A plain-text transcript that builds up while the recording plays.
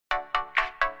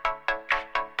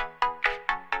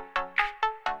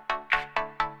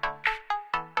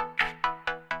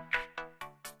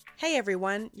Hey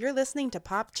everyone, you're listening to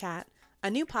Pop Chat, a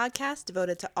new podcast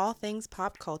devoted to all things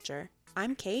pop culture.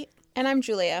 I'm Kate. And I'm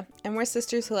Julia, and we're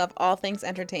sisters who love all things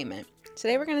entertainment.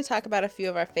 Today we're going to talk about a few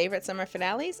of our favorite summer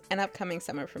finales and upcoming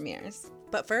summer premieres.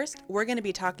 But first, we're going to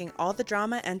be talking all the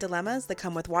drama and dilemmas that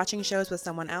come with watching shows with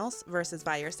someone else versus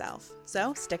by yourself.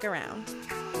 So stick around.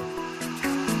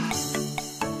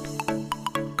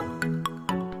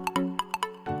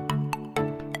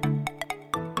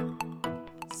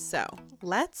 So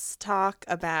let's talk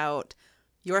about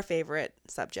your favorite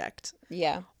subject.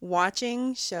 Yeah.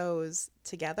 Watching shows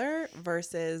together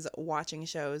versus watching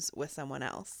shows with someone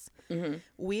else. Mm-hmm.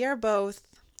 We are both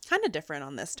kind of different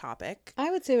on this topic.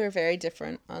 I would say we're very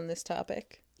different on this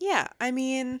topic. Yeah, I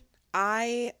mean,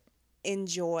 I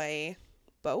enjoy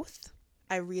both.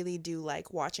 I really do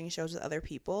like watching shows with other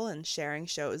people and sharing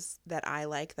shows that I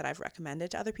like that I've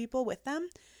recommended to other people with them.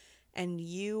 And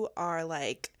you are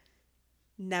like,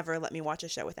 never let me watch a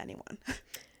show with anyone.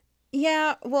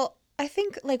 Yeah, well, I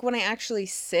think like when I actually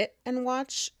sit and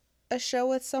watch a show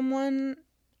with someone,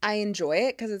 I enjoy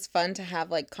it because it's fun to have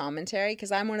like commentary,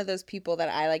 because I'm one of those people that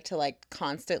I like to like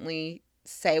constantly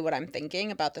say what I'm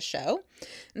thinking about the show.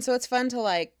 And so it's fun to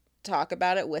like talk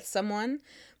about it with someone,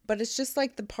 but it's just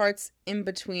like the parts in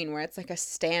between where it's like a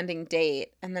standing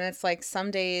date, and then it's like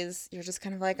some days you're just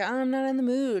kind of like, oh, I'm not in the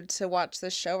mood to watch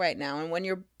this show right now. And when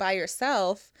you're by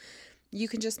yourself, you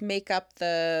can just make up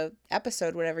the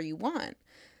episode whatever you want.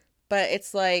 But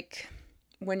it's like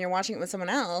when you're watching it with someone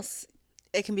else,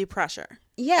 It can be pressure.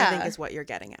 yeah. I think is what you're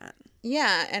getting at.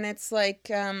 Yeah, and it's like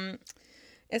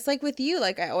with you,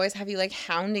 like I always have you like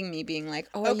hounding me, being like,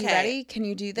 "Oh, are you Okay. ready? Can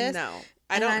you do this?" No,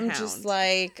 I And don't I'm hound. just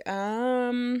like,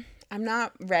 I'm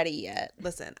not ready yet.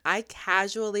 Listen, I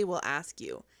casually will ask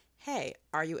you, hey,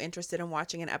 are you interested in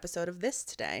watching an episode of this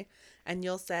today? And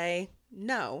you'll say,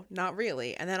 no, not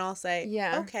really. And then I'll say,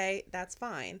 Yeah. okay, that's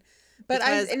fine. But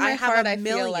Because in my have heart, a I feel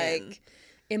million- like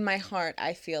in my heart,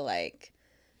 I feel like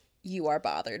you are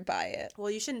bothered by it. Well,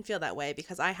 you shouldn't feel that way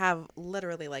because I have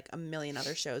literally like a million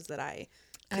other shows that I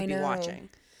could I be know. watching.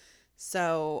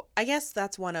 So I guess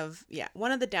that's one of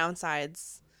the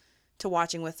downsides to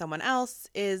watching with someone else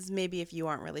is maybe if you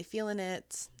aren't really feeling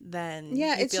it, then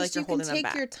Yeah, you it's feel just like you're you can holding them take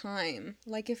back. your time.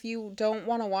 Like if you don't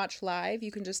want to watch live,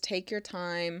 you can just take your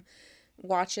time,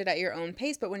 watch it at your own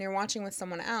pace. But when you're watching with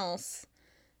someone else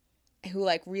who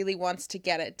like really wants to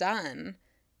get it done,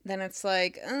 then it's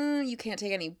like, you can't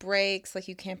take any breaks. Like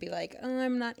you can't be like, oh,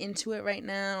 I'm not into it right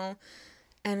now.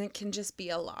 And it can just be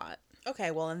a lot.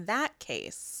 Okay, well, in that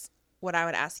case, what I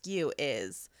would ask you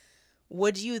is,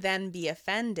 would you then be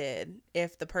offended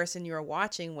if the person you're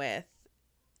watching with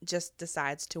just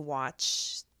decides to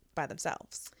watch by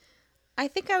themselves? I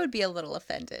think I would be a little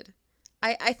offended.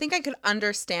 I think I could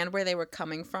understand where they were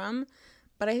coming from,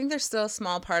 but I think there's still a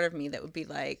small part of me that would be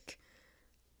like,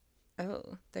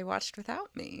 oh, they watched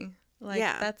without me. Like,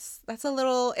 Yeah. it's a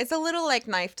little like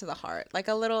knife to the heart. Like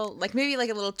a little, like maybe like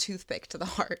a little toothpick to the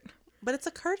heart. But it's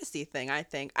a courtesy thing, I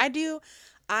think.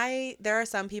 There are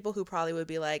some people who probably would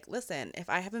be like, listen, if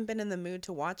I haven't been in the mood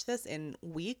to watch this in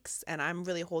weeks and I'm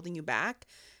really holding you back,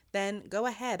 then go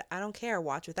ahead. I don't care.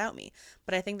 Watch without me.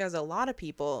 But I think there's a lot of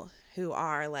people who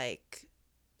are like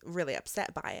really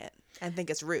upset by it and think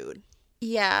it's rude.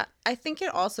 Yeah, I think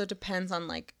it also depends on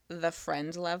like the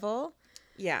friend level.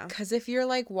 Yeah. Because if you're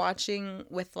like watching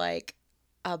with like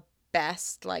a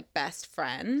best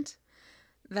friend,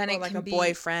 then Or it like can a be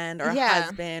boyfriend or a Yeah.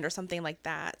 husband or something like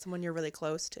that. Someone you're really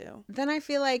close to. Then I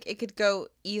feel like it could go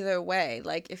either way.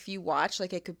 Like if you watch,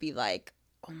 like it could be like,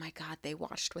 oh my God, they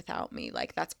watched without me.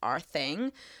 Like that's our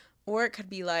thing. Or it could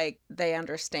be like they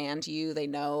understand you. They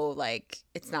know like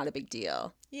it's not a big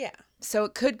deal. Yeah. So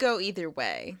it could go either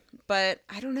way. But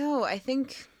I don't know. I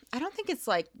don't think it's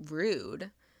like rude,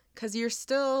 because you're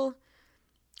still,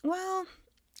 well,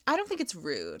 I don't think it's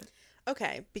rude.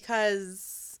 Okay,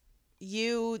 because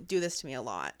you do this to me a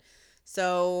lot.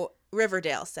 So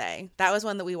Riverdale, say that was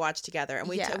one that we watched together, and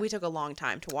we Yeah. we took a long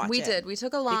time to watch. We it did. We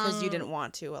took a long because you didn't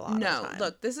want to a lot. No, of the time.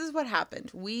 look, this is what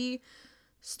happened. We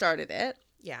started it,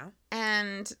 Yeah.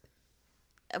 and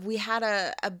we had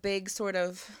a big sort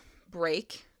of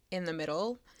break in the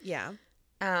middle, Yeah.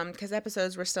 because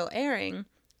episodes were still airing,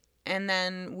 and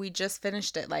then we just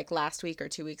finished it like last week or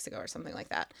 2 weeks ago or something like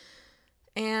that.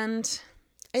 And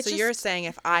it's So you're saying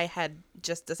if I had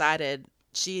just decided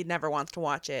she never wants to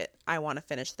watch it, I want to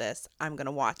finish this, I'm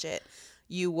gonna watch it,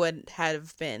 you would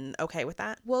have been okay with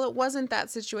that? Well, it wasn't that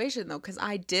situation though, because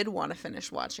I did want to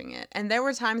finish watching it, and there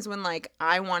were times when like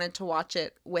I wanted to watch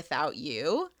it without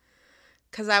you,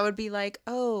 because I would be like,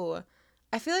 oh,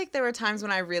 I feel like there were times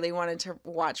when I really wanted to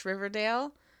watch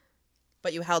Riverdale.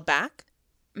 But you held back?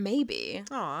 maybe.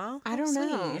 Aw, I how don't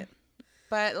know. sweet.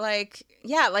 But like,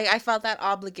 yeah, like I felt that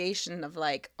obligation of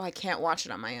like, oh, I can't watch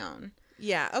it on my own.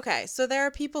 Yeah, okay. So there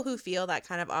are people who feel that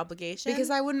kind of obligation. Because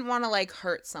I wouldn't want to like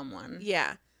hurt someone.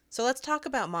 Yeah. So let's talk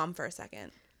about mom for a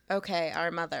second. Okay, our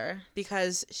mother.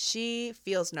 Because she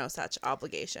feels no such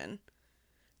obligation.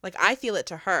 Like, I feel it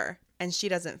to her, and she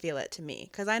doesn't feel it to me.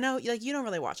 Because I know, like, you don't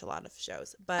really watch a lot of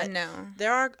shows. But No.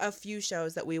 there are a few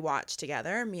shows that we watch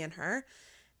together, me and her.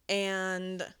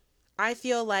 And I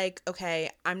feel like, okay,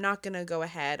 I'm not going to go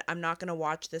ahead. I'm not going to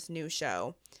watch this new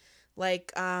show.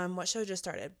 Like, what show just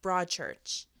started?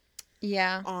 Broadchurch.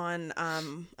 Yeah. On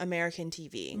American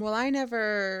TV. Well, I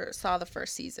never saw the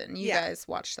first season. You guys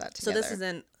watched that together. So this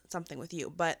isn't something with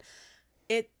you, but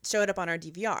it showed up on our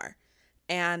DVR.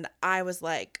 And I was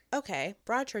like, okay,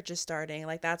 Broadchurch is starting.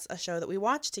 Like, that's a show that we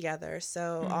watch together.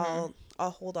 So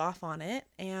I'll hold off on it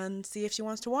and see if she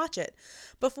wants to watch it.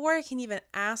 Before I can even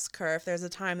ask her if there's a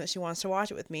time that she wants to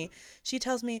watch it with me, she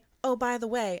tells me, oh, by the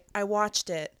way, I watched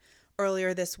it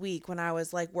earlier this week when I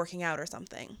was, like, working out or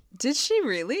something. Did she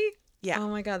really? Yeah. Oh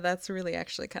my God, that's really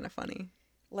actually kind of funny.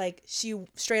 Like, she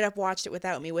straight up watched it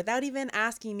without me, without even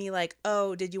asking me, like,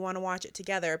 oh, did you want to watch it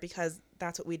together? Because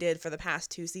that's what we did for the past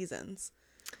 2 seasons.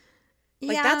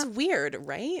 Like, yeah, that's weird,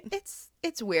 right?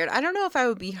 It's weird. I don't know if I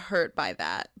would be hurt by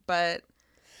that, but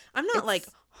I'm not, like,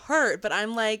 hurt, but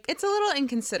I'm like... It's a little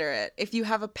inconsiderate if you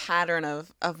have a pattern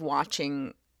of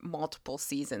watching multiple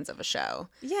seasons of a show.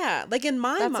 Yeah, like, in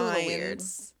my mind... That's a little weird.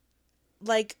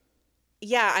 Like...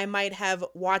 Yeah, I might have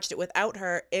watched it without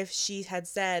her if she had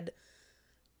said,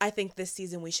 I think this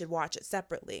season we should watch it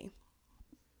separately.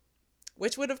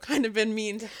 Which would have kind of been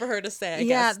mean for her to say, I guess,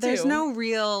 Yeah, there's no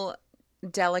real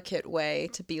delicate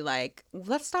way to be like,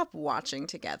 let's stop watching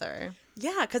together.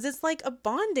 Yeah, because it's like a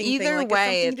bonding thing. Either like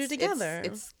way, it's something you do together.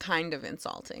 It's kind of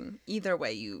insulting. Either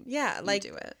way you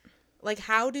do it. Like,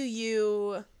 how do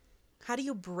you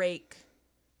break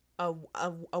a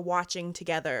watching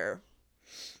together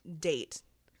date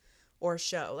or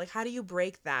show? Like, how do you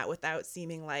break that without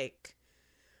seeming like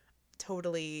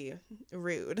totally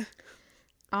rude?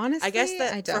 Honestly, I guess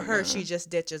that for her, know. she just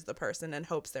ditches the person and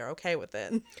hopes they're okay with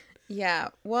it. Yeah.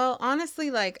 Well,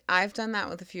 honestly, like, I've done that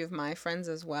with a few of my friends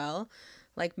as well.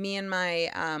 Like, me and my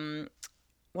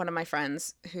one of my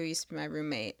friends who used to be my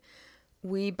roommate,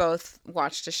 we both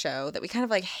watched a show that we kind of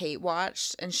like hate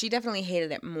watched, and she definitely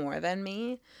hated it more than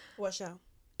me. What show?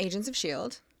 Agents of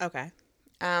S.H.I.E.L.D. Okay.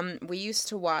 We used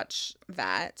to watch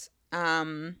that.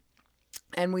 And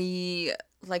we,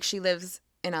 like, she lives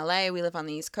in LA, we live on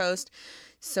the East Coast.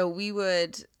 So we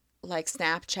would like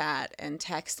Snapchat and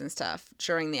text and stuff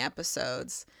during the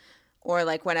episodes, or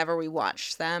like whenever we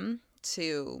watched them,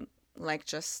 to like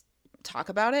just talk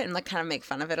about it and like kind of make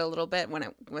fun of it a little bit when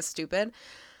it was stupid.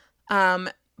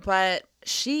 But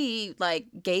she like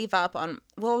gave up on,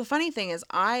 well, the funny thing is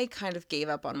I kind of gave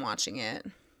up on watching it.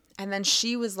 And then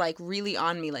she was like really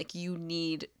on me, like, you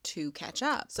need to catch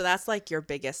up. So that's like your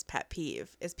biggest pet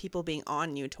peeve, is people being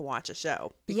on you to watch a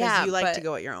show. Because yeah, you like to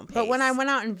go at your own pace. But when I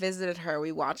went out and visited her,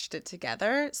 we watched it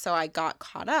together. So I got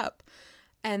caught up.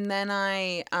 And then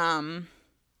I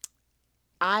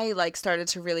like started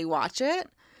to really watch it.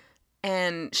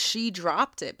 And she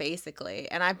dropped it basically.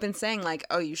 And I've been saying like,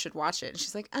 oh, you should watch it. And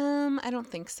she's like, I don't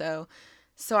think so.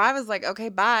 So I was like, okay,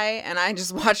 bye. And I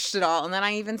just watched it all. And then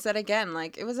I even said again,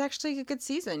 like, it was actually a good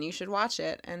season. You should watch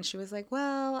it. And she was like,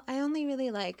 well, I only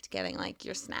really liked getting like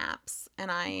your snaps.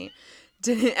 And I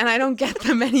didn't, and I don't get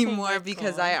them anymore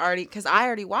because I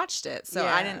already watched it. So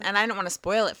I didn't want to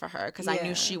spoil it for her because I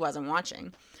knew she wasn't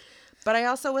watching. But I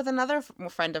also, with another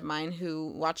friend of mine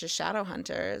who watches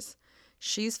Shadowhunters,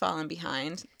 she's fallen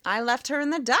behind. I left her in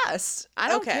the dust. I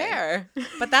don't care.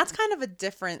 But that's kind of a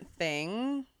different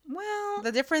thing. Well,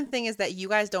 the different thing is that you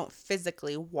guys don't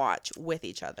physically watch with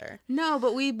each other. No,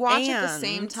 but we watch at the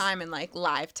same time and like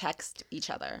live text each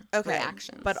other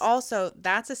reactions. But also,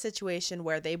 that's a situation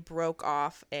where they broke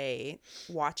off a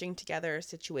watching together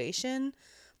situation,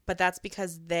 but that's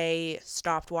because they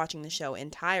stopped watching the show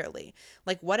entirely.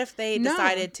 Like, what if they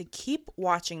decided to keep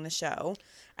watching the show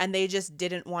and they just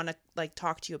didn't want to like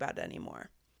talk to you about it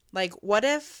anymore? Like, what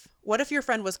if your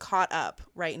friend was caught up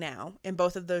right now in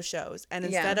both of those shows, and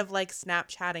instead of like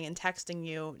Snapchatting and texting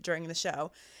you during the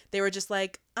show, they were just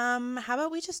like, how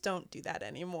about we just don't do that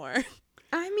anymore?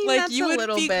 I mean, like, that's you a would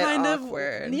little be bit kind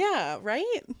awkward. Of, yeah,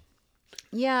 right?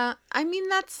 Yeah, I mean,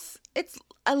 it's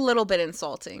a little bit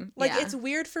insulting. Like, it's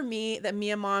weird for me that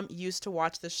me and Mom used to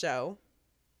watch the show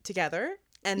together,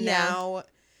 and now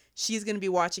she's going to be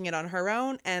watching it on her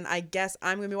own, and I guess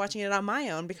I'm going to be watching it on my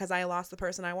own because I lost the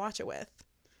person I watch it with.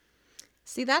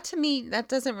 See, that to me, that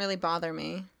doesn't really bother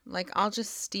me. Like, I'll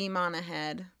just steam on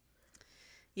ahead.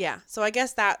 Yeah. So I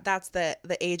guess that's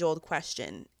the age-old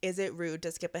question. Is it rude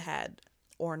to skip ahead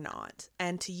or not?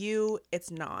 And to you,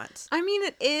 it's not. I mean,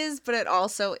 it is, but it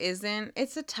also isn't.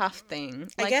 It's a tough thing.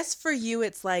 I guess for you,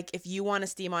 it's like if you want to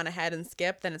steam on ahead and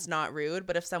skip, then it's not rude.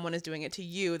 But if someone is doing it to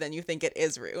you, then you think it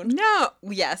is rude. No.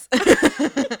 Yes.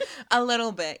 A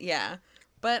little bit, yeah.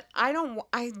 But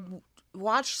I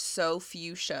watch so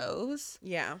few shows.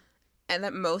 Yeah. And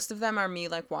that most of them are me,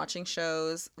 like, watching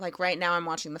shows. Like, right now I'm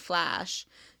watching The Flash.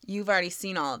 You've already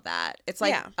seen all of that. It's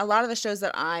like a lot of the shows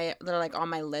that are, like, on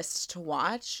my list to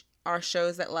watch are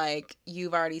shows that, like,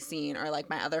 you've already seen or, like,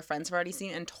 my other friends have already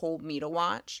seen and told me to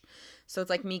watch. So it's,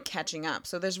 like, me catching up.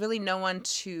 So there's really no one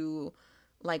to,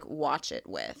 like, watch it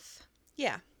with.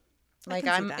 Yeah. Like,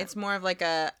 it's more of, like,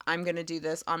 I'm going to do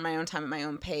this on my own time at my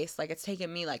own pace. Like, it's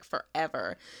taken me, like,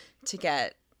 forever to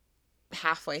get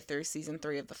halfway through season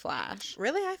 3 of The Flash.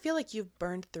 Really? I feel like you've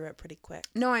burned through it pretty quick.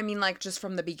 No, I mean, like, just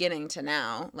from the beginning to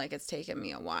now, like, it's taken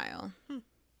me a while.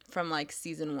 From, like,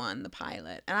 season 1, the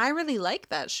pilot. And I really like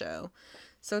that show.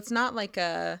 So it's not like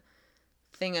a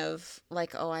thing of,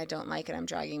 like, oh, I don't like it, I'm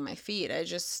dragging my feet. I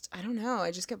don't know,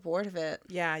 I just get bored of it.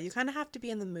 Yeah, you kind of have to be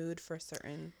in the mood for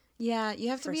certain. Yeah, you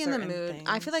have to be in the mood. Things.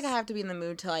 I feel like I have to be in the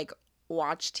mood to, like,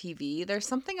 watch TV. There's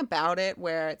something about it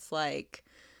where it's, like,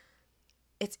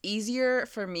 it's easier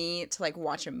for me to, like,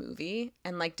 watch a movie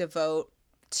and, like, devote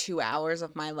 2 hours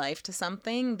of my life to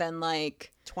something than,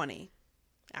 like... 20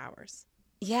 hours.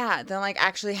 Yeah, than, like,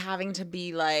 actually having to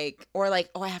be, like... Or,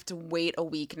 like, oh, I have to wait a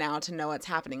week now to know what's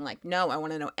happening. Like, no, I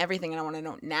want to know everything and I want to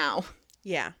know now.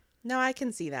 Yeah. No, I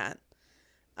can see that.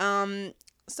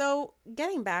 So,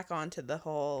 getting back onto the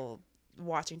whole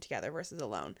watching together versus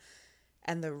alone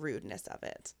and the rudeness of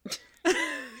it.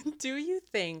 Do you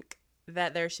think...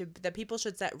 that people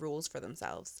should set rules for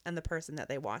themselves and the person that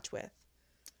they watch with?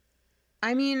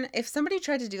 I mean, if somebody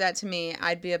tried to do that to me,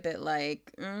 I'd be a bit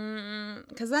like,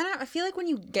 because then I feel like when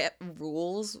you get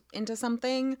rules into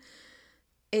something,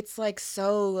 it's like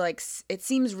so, like, it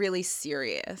seems really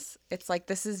serious. It's like,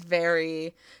 this is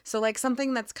very, so like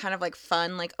something that's kind of like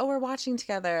fun, like, oh, we're watching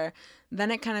together.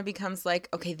 Then it kind of becomes like,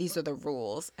 okay, these are the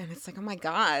rules. And it's like, oh my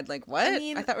God, like what? I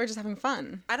mean, I thought we were just having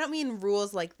fun. I don't mean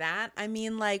rules like that. I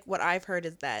mean, like, what I've heard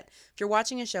is that if you're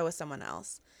watching a show with someone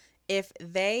else, if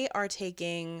they are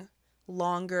taking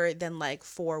longer than like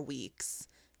 4 weeks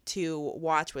to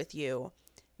watch with you,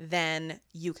 then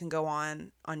you can go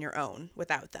on your own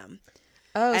without them.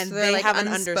 Oh, and so they like have an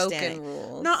unspoken understanding.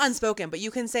 Rules. Not unspoken, but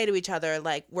you can say to each other,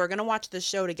 like, we're going to watch this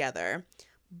show together,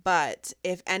 but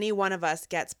if any one of us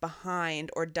gets behind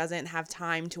or doesn't have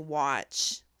time to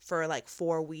watch for like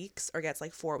 4 weeks or gets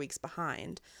like 4 weeks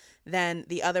behind, then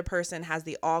the other person has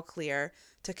the all clear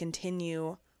to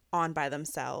continue on by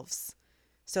themselves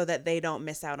so that they don't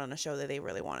miss out on a show that they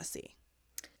really want to see.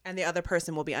 And the other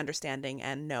person will be understanding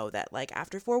and know that, like,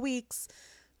 after 4 weeks...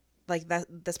 like that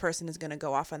this person is going to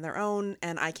go off on their own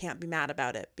and I can't be mad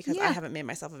about it because I haven't made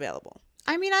myself available.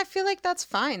 I mean, I feel like that's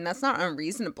fine. That's not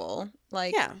unreasonable.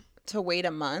 Like, to wait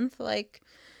a month. Like,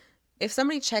 if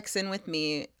somebody checks in with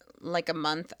me like a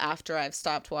month after I've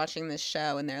stopped watching this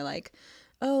show and they're like,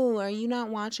 oh, are you not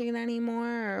watching it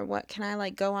anymore? Or what, can I,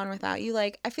 like, go on without you?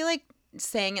 Like, I feel like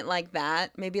saying it like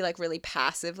that, maybe, like, really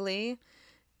passively,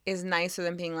 is nicer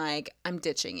than being like, I'm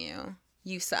ditching you.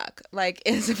 You suck. Like,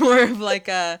 it's more of like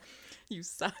a... You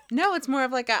suck. No, it's more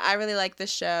of like a, I really like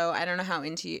this show. I don't know how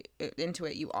into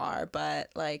it you are, but,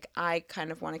 like, I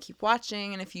kind of want to keep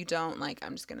watching, and if you don't, like,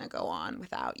 I'm just going to go on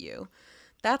without you.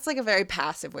 That's, like, a very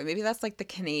passive way. Maybe that's, like, the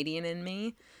Canadian in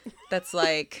me that's,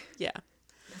 like... Yeah.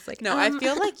 It's like, no, I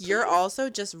feel like you're also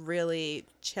just really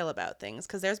chill about things,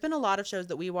 because there's been a lot of shows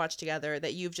that we watch together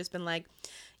that you've just been like,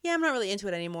 yeah, I'm not really into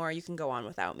it anymore. You can go on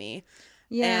without me.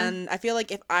 Yeah. And I feel like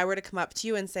if I were to come up to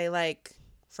you and say, like,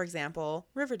 for example,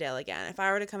 Riverdale again, if I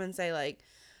were to come and say, like,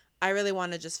 I really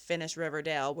want to just finish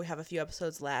Riverdale. We have a few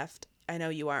episodes left. I know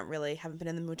you haven't been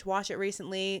in the mood to watch it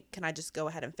recently. Can I just go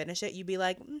ahead and finish it? You'd be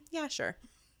like, yeah, sure.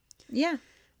 Yeah.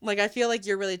 Like, I feel like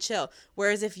you're really chill.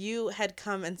 Whereas if you had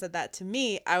come and said that to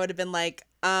me, I would have been like,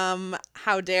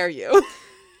 how dare you?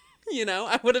 You know,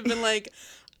 I would have been like,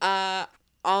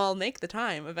 I'll make the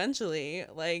time eventually.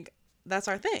 Like, that's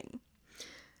our thing.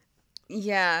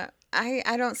 Yeah,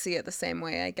 I don't see it the same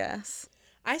way, I guess.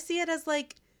 I see it as,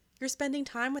 like, you're spending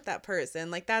time with that person.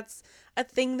 Like, that's a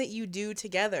thing that you do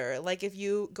together. Like, if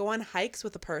you go on hikes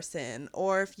with a person,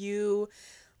 or if you,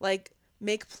 like,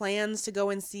 make plans to go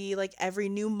and see, like, every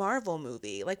new Marvel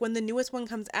movie. Like, when the newest one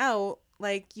comes out,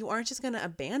 Like, you aren't just going to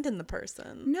abandon the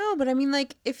person. No, but I mean,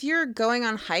 like, if you're going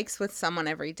on hikes with someone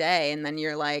every day and then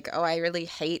you're like, oh, I really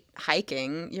hate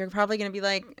hiking, you're probably going to be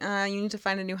like, you need to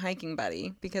find a new hiking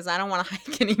buddy because I don't want to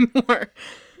hike anymore.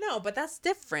 No, but that's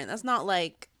different. That's not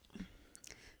like,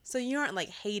 so you aren't like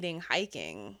hating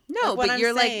hiking. No, like, but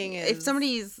you're like, is, if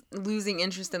somebody's losing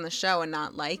interest in the show and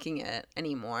not liking it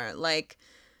anymore, like,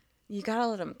 you got to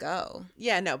let them go.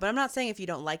 Yeah, no, but I'm not saying if you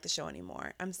don't like the show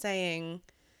anymore. I'm saying,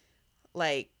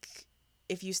 like,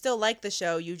 if you still like the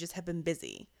show, you just have been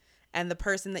busy. And the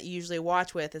person that you usually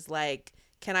watch with is like,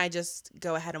 can I just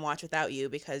go ahead and watch without you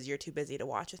because you're too busy to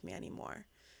watch with me anymore?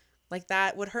 Like,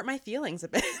 that would hurt my feelings a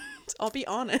bit. I'll be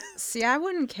honest. See, I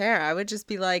wouldn't care. I would just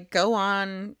be like, go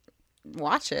on,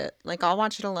 watch it. Like, I'll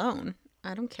watch it alone.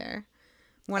 I don't care.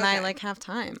 When I, like, have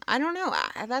time. I don't know.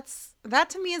 That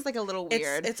to me is, like, a little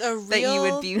weird. It's a real... that you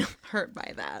would be hurt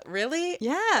by that. Really?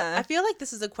 Yeah. I feel like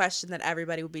this is a question that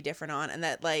everybody would be different on, and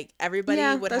that, like, everybody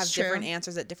would have different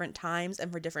answers at different times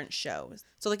and for different shows.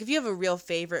 So, like, if you have a real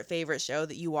favorite show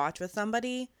that you watch with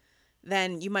somebody,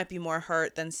 then you might be more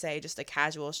hurt than, say, just a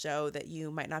casual show that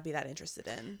you might not be that interested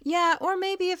in. Yeah, or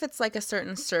maybe if it's, like, a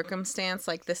certain circumstance,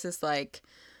 like, this is, like,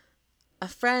 a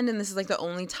friend and this is, like, the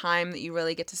only time that you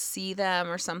really get to see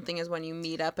them or something is when you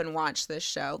meet up and watch this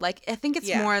show. Like, I think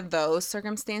it's more those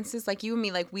circumstances. Like, you and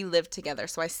me, like, we live together,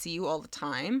 so I see you all the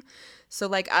time. So,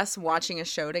 like, us watching a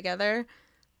show together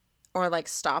or, like,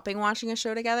 stopping watching a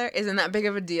show together isn't that big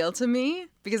of a deal to me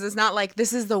because it's not like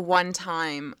this is the one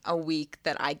time a week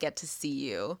that I get to see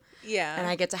you. Yeah. And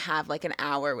I get to have, like, an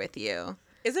hour with you.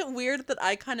 Is it weird that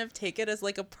I kind of take it as,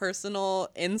 like, a personal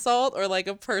insult or, like,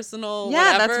 a personal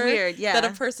whatever? That's weird, yeah.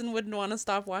 That a person wouldn't want to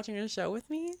stop watching a show with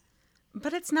me?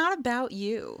 But it's not about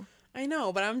you. I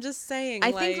know, but I'm just saying,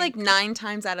 I think, like, 9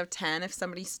 times out of 10, if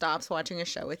somebody stops watching a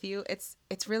show with you, it's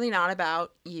really not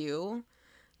about you.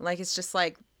 Like, it's just,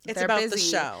 like, it's they're about busy, the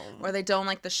show. Or they don't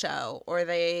like the show, or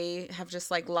they have just,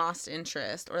 like, lost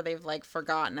interest, or they've, like,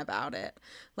 forgotten about it.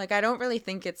 Like, I don't really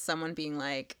think it's someone being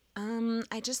like,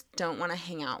 I just don't want to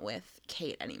hang out with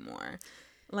Kate anymore.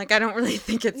 Like, I don't really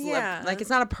think it's, like, it's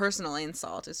not a personal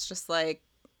insult. It's just, like,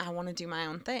 I want to do my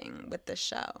own thing with this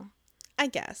show. I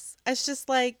guess. It's just,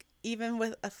 like, even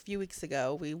with a few weeks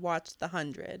ago, we watched The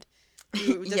 100.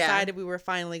 We decided we were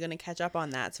finally going to catch up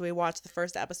on that. So we watched the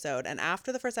first episode. And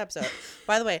after the first episode,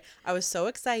 by the way, I was so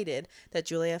excited that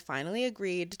Julia finally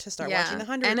agreed to start watching The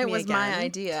 100 and with it me was again. my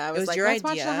idea. I was like, your let's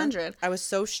idea. watch The 100. I was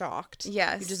so shocked.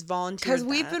 Yes. You just volunteered because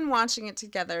we've been watching it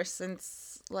together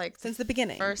since the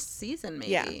beginning. First season,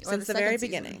 maybe. Yeah, since the very season.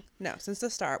 beginning. No, since the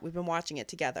start, we've been watching it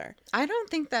together. I don't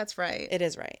think that's right. It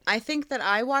is right. I think that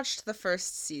I watched the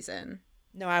first season.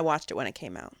 No, I watched it when it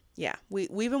came out. Yeah, we've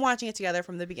been watching it together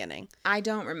from the beginning. I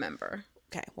don't remember.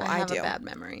 Okay, well, I have do. a bad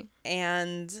memory.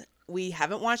 And we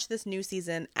haven't watched this new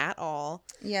season at all.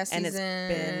 Yeah, season and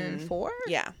it's been 4?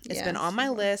 Yeah, it's been on my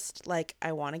list. Like,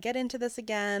 I want to get into this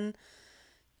again.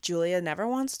 Julia never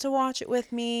wants to watch it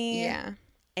with me. Yeah.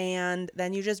 And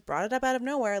then you just brought it up out of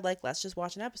nowhere, like, let's just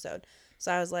watch an episode.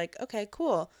 So I was like, okay,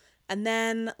 cool. And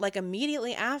then, like,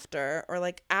 immediately after, or,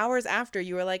 like, hours after,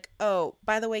 you were like, oh,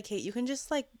 by the way, Kate, you can just,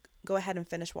 like, go ahead and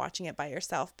finish watching it by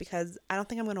yourself because I don't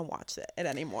think I'm going to watch it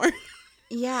anymore.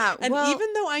 Yeah. And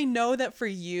even though I know that for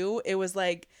you, it was,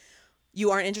 like, you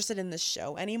aren't interested in the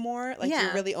show anymore. Like,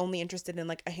 you're really only interested in,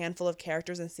 like, a handful of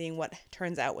characters and seeing what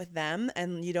turns out with them.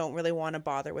 And you don't really want to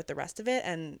bother with the rest of it.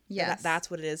 And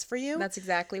that's what it is for you. That's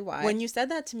exactly why. When you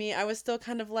said that to me, I was still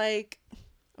kind of like,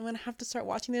 I'm going to have to start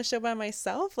watching this show by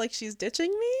myself. Like, she's ditching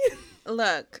me.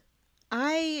 Look,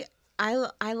 I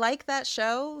like that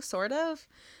show, sort of.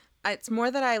 It's more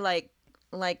that I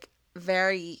like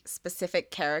very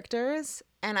specific characters,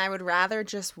 and I would rather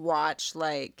just watch,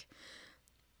 like,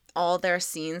 all their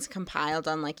scenes compiled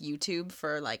on, like, YouTube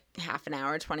for, like, half an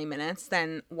hour, 20 minutes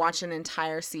than watch an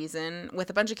entire season with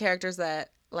a bunch of characters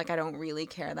that, like, I don't really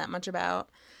care that much about.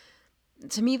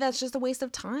 To me, that's just a waste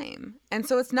of time. And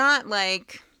so it's not,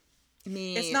 like,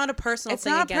 me. It's not a personal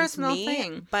thing against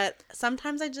me, but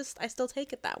sometimes I still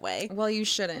take it that way. Well, you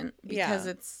shouldn't, because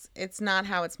it's not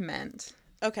how it's meant.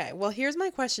 Okay, well, here's my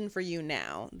question for you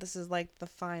now. This is, like, the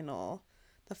final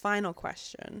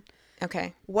question.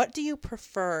 Okay. What do you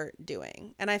prefer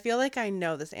doing? And I feel like I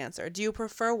know this answer. Do you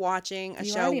prefer watching a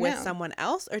show with someone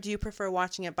else, or do you prefer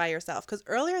watching it by yourself? Because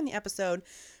earlier in the episode,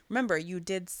 remember, you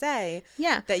did say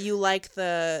that you like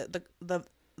the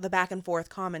back and forth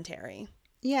commentary.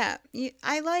 Yeah,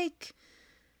 I like...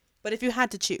 But if you had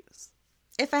to choose.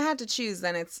 If I had to choose,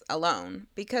 then it's alone.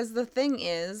 Because the thing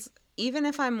is, even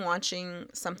if I'm watching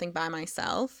something by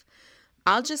myself,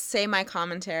 I'll just say my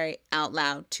commentary out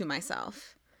loud to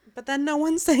myself. But then no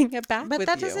one's saying it back But with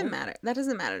that you. doesn't matter. That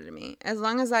doesn't matter to me. As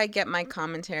long as I get my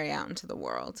commentary out into the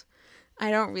world, I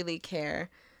don't really care.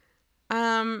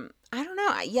 I don't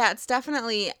know. Yeah, it's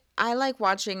definitely, I like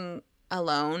watching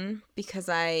alone because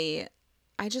I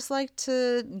just like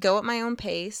to go at my own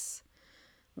pace,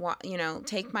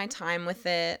 take my time with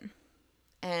it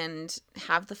and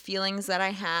have the feelings that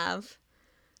I have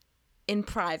in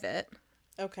private.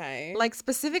 Okay. Like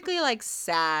specifically like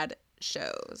sad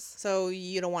shows. So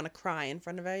you don't want to cry in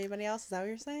front of everybody else? Is that what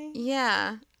you're saying?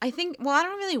 Yeah. I think, well, I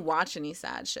don't really watch any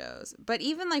sad shows, but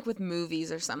even like with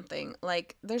movies or something,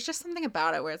 like there's just something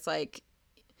about it where it's like,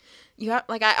 you have,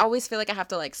 like, I always feel like I have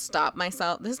to like stop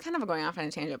myself. This is kind of going off on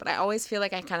a tangent, but I always feel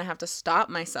like I kind of have to stop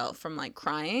myself from like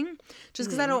crying just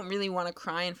because I don't really want to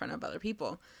cry in front of other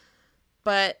people.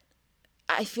 But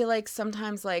I feel like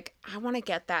sometimes like I want to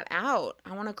get that out.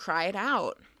 I want to cry it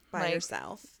out. By like,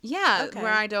 yourself. Yeah, Okay.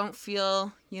 where I don't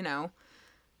feel,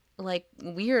 like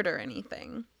weird or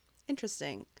anything.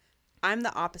 Interesting. I'm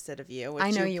the opposite of you, which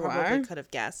I know you you probably are. could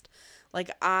have guessed. Like,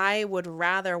 I would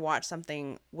rather watch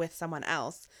something with someone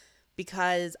else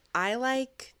because I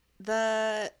like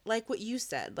what you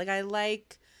said. Like, I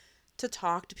like to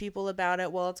talk to people about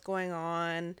it while it's going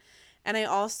on. And I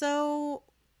also,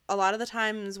 a lot of the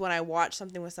times when I watch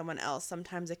something with someone else,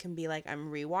 sometimes it can be like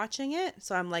I'm rewatching it.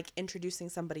 So I'm like introducing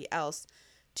somebody else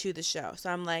to the show. So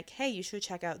I'm like, hey, you should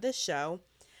check out this show.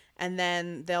 And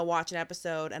then they'll watch an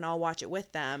episode and I'll watch it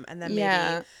with them. And then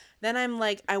maybe then I'm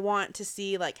like, I want to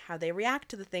see like how they react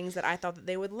to the things that I thought that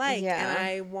they would like. Yeah. And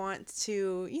I want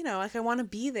to, like I want to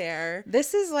be there.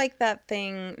 This is like that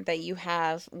thing that you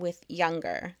have with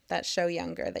Younger, that show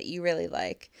Younger that you really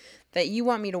like, that you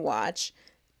want me to watch.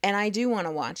 And I do want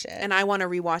to watch it. And I want to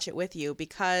rewatch it with you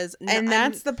because... And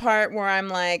that's the part where I'm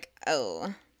like,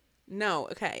 oh. No,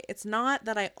 okay. It's not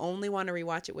that I only want to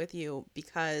rewatch it with you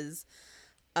because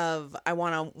of I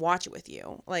want to watch it with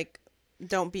you. Like,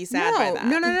 don't be sad by that.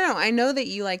 No. I know that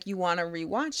you want to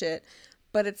rewatch it,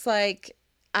 but it's like,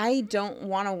 I don't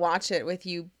want to watch it with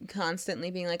you constantly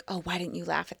being like, oh, why didn't you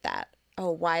laugh at that?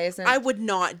 Oh, why isn't... I would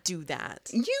not do that.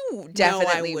 You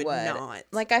definitely would not.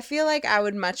 Like, I feel like I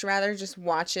would much rather just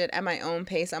watch it at my own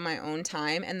pace, on my own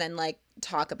time, and then, like,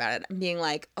 talk about it. Being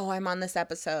like, oh, I'm on this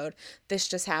episode. This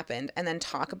just happened. And then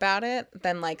talk about it.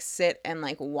 Then, like, sit and,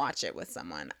 like, watch it with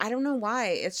someone. I don't know why.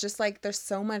 It's just, like, there's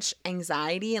so much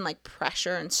anxiety and, like,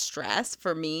 pressure and stress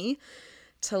for me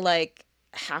to, like,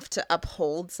 have to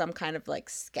uphold some kind of, like,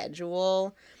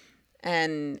 schedule.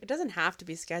 And... It doesn't have to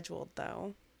be scheduled,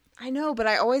 though. I know, but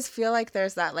I always feel like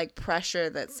there's that like pressure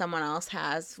that someone else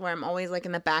has where I'm always like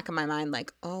in the back of my mind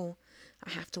like, oh, I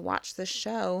have to watch this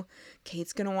show.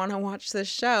 Kate's going to want to watch this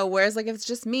show. Whereas like if it's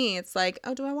just me, it's like,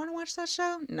 oh, do I want to watch that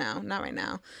show? No, not right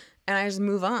now. And I just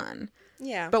move on.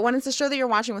 Yeah. But when it's a show that you're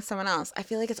watching with someone else, I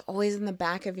feel like it's always in the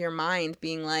back of your mind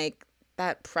being like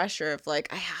that pressure of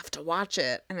like, I have to watch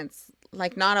it. And it's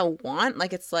like not a want,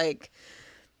 like it's like...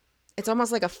 It's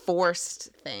almost like a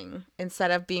forced thing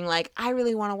instead of being like, I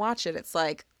really want to watch it. It's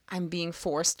like, I'm being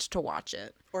forced to watch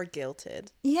it. Or guilted,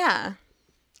 Yeah.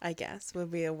 I guess, would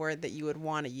be a word that you would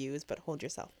want to use but hold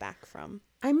yourself back from.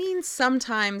 I mean,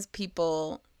 sometimes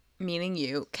people, meaning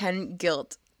you, can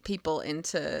guilt people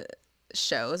into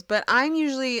shows. But I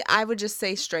would just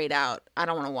say straight out, I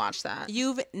don't want to watch that.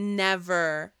 You've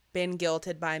never been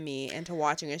guilted by me into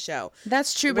watching a show.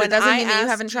 That's true, but When it doesn't I mean that you asked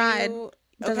haven't tried. you-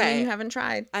 Doesn't okay. mean you haven't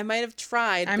tried. I might have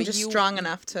tried, I'm but just you... strong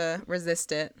enough to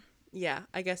resist it. Yeah,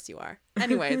 I guess you are.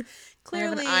 Anyways, I have an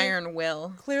clearly... iron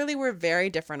will. Clearly, we're very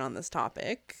different on this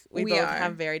topic. We We both are.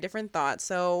 have very different thoughts.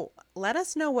 So let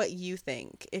us know what you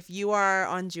think. If you are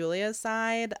on Julia's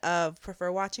side of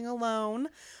prefer watching alone,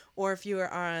 or if you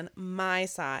are on my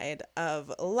side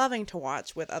of loving to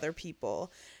watch with other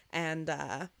people, and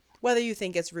whether you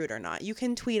think it's rude or not. You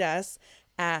can tweet us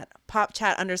at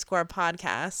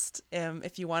popchat_podcast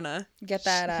if you want to Get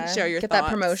that share your get thoughts. that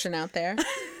promotion out there.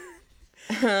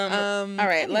 All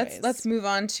right, anyways. let's move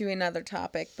on to another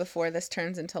topic before this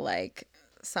turns into like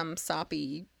some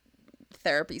soppy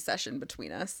therapy session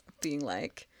between us, being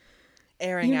like,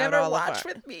 airing you out never all watch of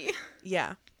our... with me.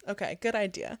 Yeah. Okay. Good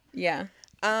idea. Yeah.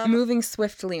 Moving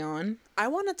swiftly on. I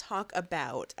want to talk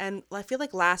about, and I feel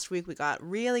like last week we got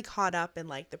really caught up in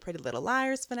like the Pretty Little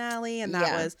Liars finale, and that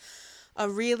Yeah. was a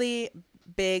really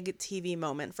big TV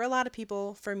moment for a lot of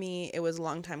people. For me, it was a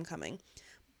long time coming.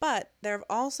 But there have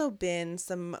also been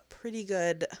some pretty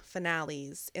good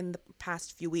finales in the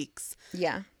past few weeks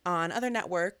Yeah. on other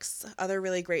networks, other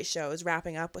really great shows,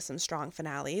 wrapping up with some strong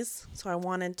finales. So I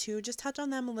wanted to just touch on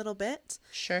them a little bit.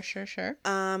 Sure.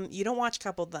 You don't watch a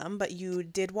couple of them, but you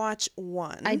did watch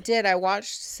one. I did. I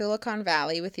watched Silicon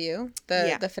Valley with you,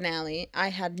 Yeah. the finale. I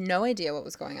had no idea what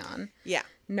was going on. Yeah.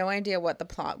 No idea what the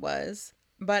plot was.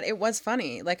 But it was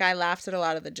funny. Like, I laughed at a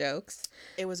lot of the jokes.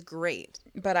 It was great.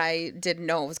 But I didn't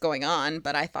know what was going on,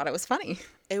 but I thought it was funny.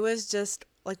 It was just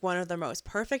like one of the most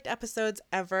perfect episodes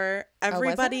ever.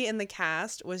 Everybody in the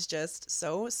cast was just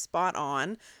so spot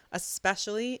on,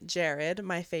 especially Jared,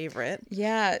 my favorite.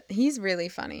 Yeah, he's really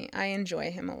funny. I enjoy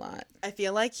him a lot. I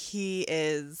feel like he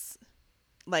is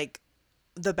like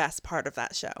the best part of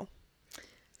that show.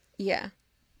 Yeah.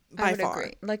 By I would far.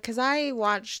 agree. Like, because I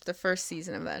watched the first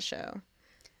season of that show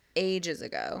ages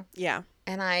ago. Yeah.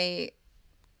 And I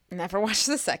never watched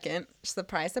the second.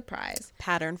 Surprise, surprise.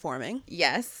 Pattern forming.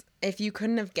 Yes. If you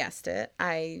couldn't have guessed it,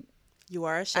 You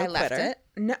are a show I left quitter. it.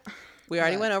 No. We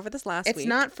already Look, went over this last week. It's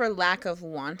not for lack of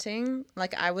wanting.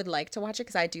 Like, I would like to watch it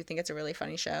because I do think it's a really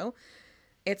funny show.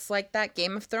 It's like that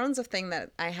Game of Thrones of thing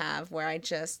that I have where I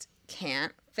just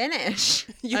can't finish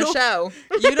show.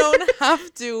 You don't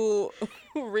have to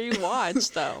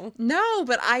rewatch though. No,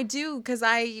 but I do because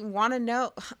I want to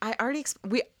know. I already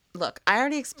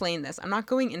explained this. I'm not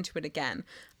going into it again.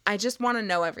 I just want to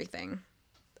know everything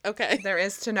Okay. there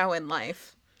is to know in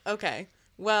life. Okay.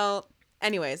 Well,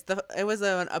 anyways, it was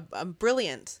a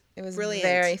brilliant. It was brilliant,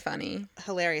 very funny.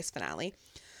 hilarious finale.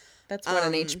 That's what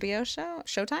an HBO show?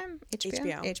 Showtime?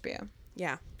 HBO. HBO.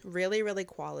 Yeah, really, really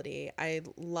quality. I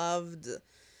loved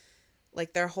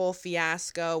like their whole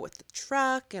fiasco with the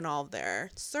truck and all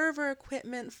their server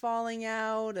equipment falling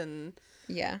out, and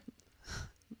Yeah.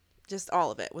 just all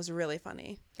of it was really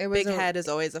funny. It was Big Head is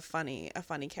always a funny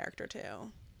character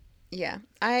too. Yeah.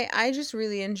 I just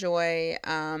really enjoy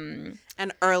And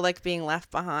Erlich being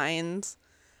left behind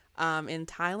in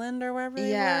Thailand or wherever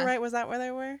they were, right? Was that where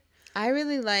they were? I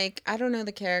really like, I don't know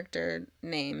the character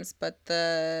names, but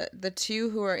the two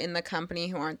who are in the company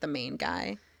who aren't the main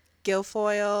guy.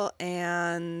 Guilfoyle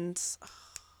and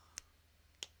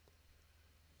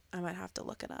I might have to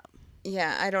look it up.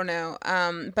 Yeah, I don't know.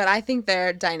 But I think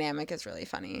their dynamic is really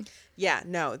funny. Yeah,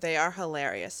 no, they are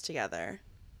hilarious together.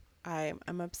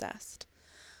 I'm obsessed.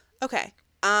 Okay.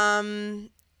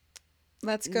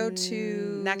 Let's go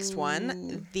to next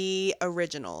one, The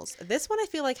Originals. This one I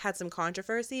feel like had some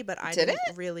controversy, but I didn't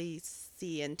really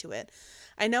see into it.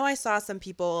 I know I saw some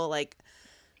people like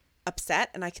upset,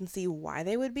 and I can see why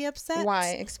they would be upset. Why?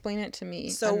 Explain it to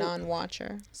me, a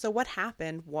non-watcher. So what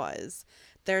happened was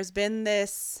there's been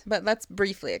this. But let's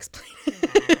briefly explain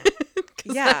it.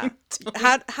 Yeah.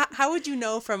 How would you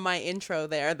know from my intro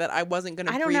there that I wasn't going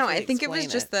to? I don't know. I think it was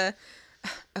just the.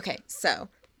 Okay, so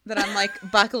that I'm like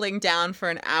buckling down for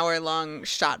an hour-long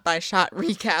shot-by-shot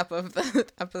recap of the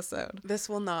episode. This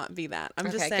will not be that. I'm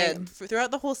just Okay, saying throughout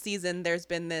the whole season, there's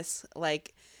been this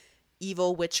like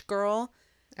evil witch girl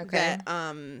that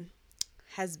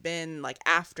has been like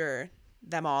after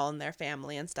them all and their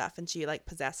family and stuff, and she like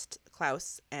possessed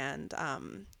Klaus and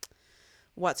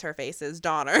what's her face's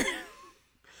daughter.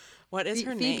 What is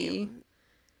her name?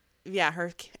 Yeah,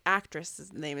 her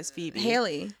actress's name is Phoebe.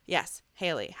 Haley. Yes,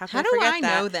 Haley. How do I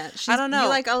know that? I don't know. You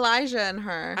like Elijah and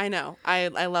her. I know. I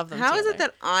love them. How is it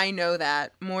that I know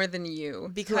that more than you?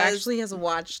 Because who actually has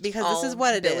watched this is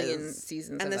what it billion is.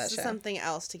 Seasons and of this that is show. something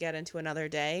else to get into another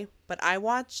day. But I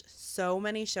watch so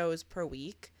many shows per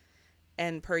week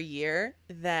and per year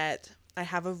that I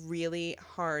have a really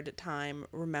hard time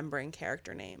remembering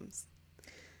character names.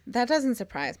 That doesn't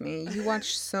surprise me. You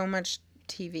watch so much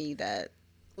TV that...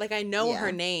 Like, I know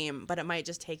her name, but it might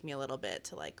just take me a little bit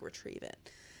to, like, retrieve it.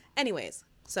 Anyways,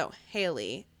 so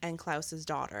Haley and Klaus's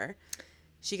daughter,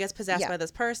 she gets possessed by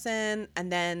this person,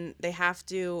 and then they have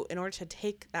to, in order to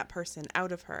take that person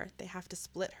out of her, they have to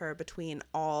split her between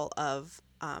all of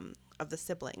the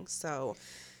siblings. So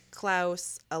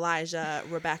Klaus, Elijah,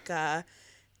 Rebecca,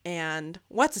 and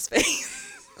what's his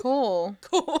face? Cole.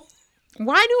 Cole.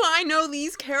 Why do I know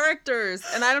these characters?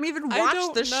 And I don't even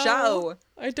watch the show.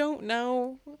 I don't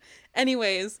know.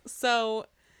 Anyways, so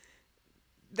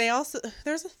there's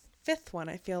a fifth one,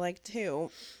 I feel like,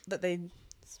 too, that they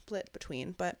split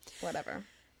between, but whatever.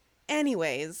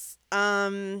 Anyways,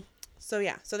 so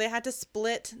they had to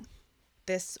split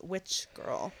this witch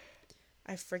girl.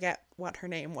 I forget what her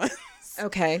name was.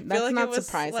 Okay, that's like not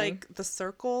surprising. Like the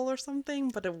Circle or something,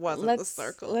 but it wasn't the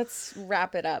Circle. Let's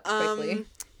wrap it up quickly.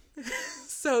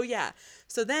 So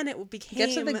then it became...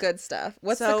 Get to the good stuff.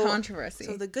 What's the controversy?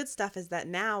 So the good stuff is that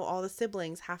now all the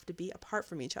siblings have to be apart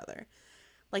from each other,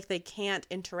 Like they can't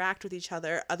interact with each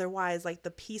other. Otherwise, like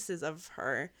the pieces of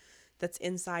her that's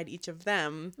inside each of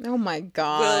them Oh my will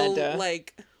God.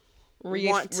 like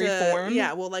want to Reform?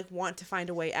 will like want to find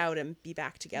a way out and be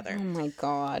back together. Oh my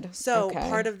God. So Okay.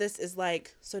 part of this is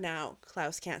like, so now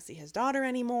Klaus can't see his daughter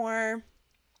anymore.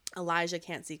 Elijah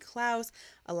can't see Klaus.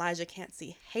 Elijah can't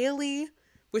see Haley,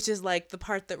 which is like the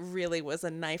part that really was a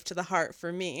knife to the heart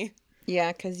for me.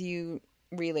 Yeah, because you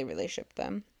really, really ship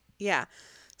them. Yeah.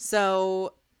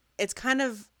 So it's kind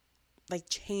of like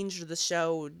changed the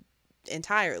show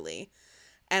entirely.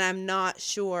 And I'm not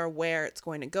sure where it's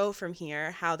going to go from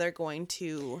here, how they're going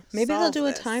to Maybe they'll solve do a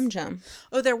this. time jump.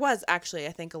 Oh, there was actually,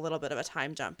 I think, a little bit of a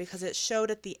time jump because it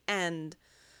showed at the end,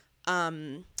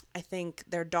 I think,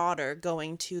 their daughter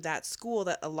going to that school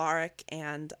that Alaric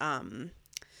and,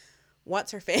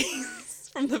 what's her face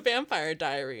from the Vampire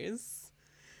Diaries?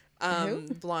 Who?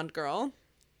 Blonde girl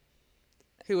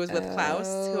who was with Klaus,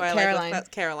 who I Caroline. like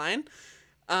with Klaus,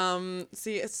 Caroline.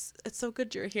 See, it's so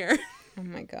good you're here. Oh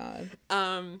my God.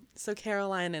 So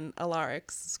Caroline and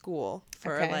Alaric's school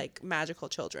for Okay. like magical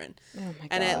children. Oh my God.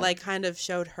 And it like kind of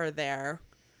showed her there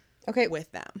Okay,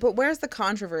 with them. but where's the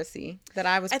controversy that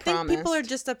I was I think promised? people are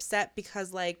just upset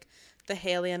because like the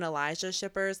Haley and Elijah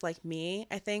shippers like me,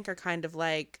 I think are kind of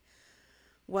like,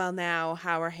 well, now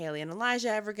how are Haley and Elijah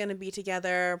ever going to be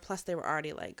together? Plus they were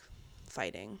already like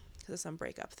fighting because of some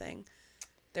breakup thing.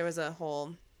 There was a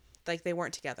whole, like they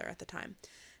weren't together at the time.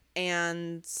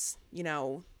 And, you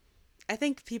know, I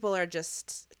think people are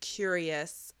just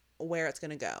curious where it's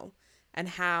going to go and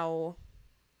how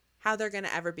they're going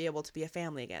to ever be able to be a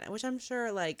family again, which I'm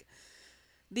sure like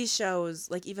these shows,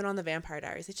 like even on the Vampire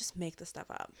Diaries, they just make the stuff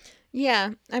up.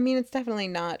 Yeah, I mean, it's definitely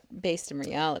not based in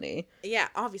reality. Yeah,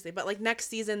 obviously. But like next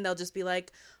season, they'll just be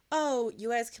like, oh, you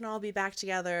guys can all be back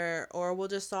together, or we'll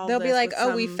just solve They'll this be like, with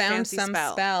oh, we some found fancy some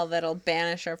spell that'll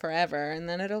banish her forever, and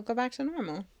then it'll go back to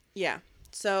normal. Yeah.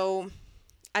 So,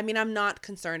 I mean, I'm not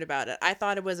concerned about it. I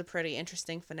thought it was a pretty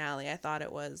interesting finale. I thought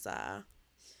it was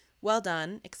well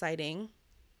done, exciting,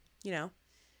 you know,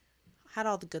 had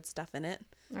all the good stuff in it.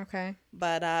 Okay.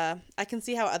 But I can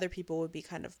see how other people would be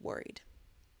kind of worried.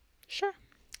 Sure.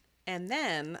 And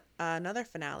then another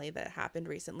finale that happened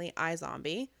recently,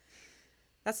 iZombie.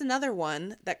 That's another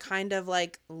one that kind of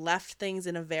like left things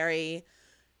in a very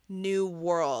new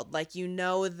world. Like, you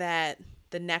know that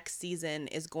the next season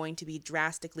is going to be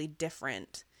drastically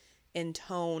different in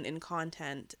tone and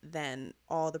content than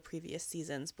all the previous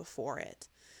seasons before it.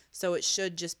 So it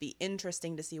should just be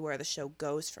interesting to see where the show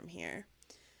goes from here.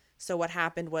 So what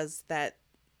happened was that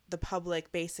the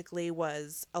public basically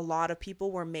was, a lot of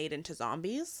people were made into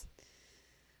zombies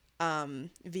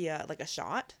via like a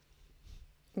shot.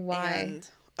 Why? And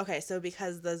okay, so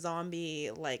because the zombie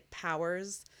like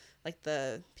powers, like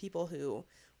the people who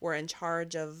were in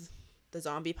charge of the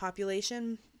zombie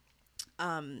population,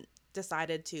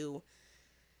 decided to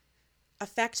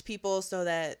affect people so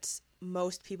that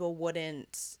most people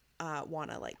wouldn't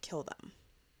want to like kill them.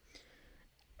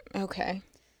 Okay.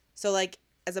 So like,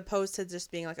 as opposed to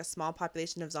just being like a small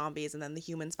population of zombies and then the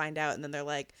humans find out and then they're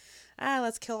like,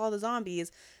 let's kill all the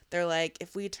zombies. They're like,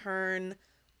 if we turn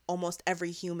almost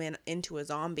every human into a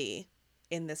zombie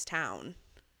in this town,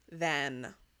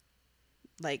 then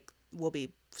like we'll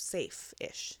be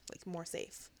safe-ish, like more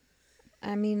safe.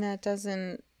 I mean, that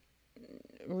doesn't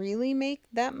really make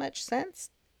that much sense,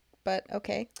 but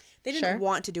okay. They didn't Sure.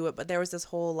 want to do it, but there was this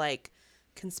whole like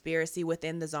conspiracy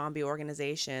within the zombie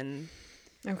organization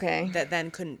Okay. that then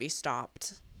couldn't be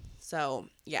stopped. So,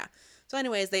 yeah. So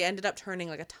anyways, they ended up turning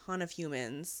like a ton of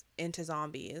humans into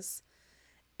zombies.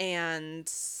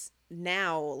 And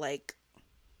now, like,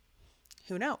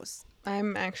 who knows?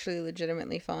 I'm actually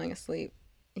legitimately falling asleep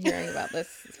hearing about this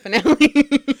finale.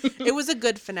 It was a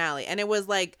good finale. And it was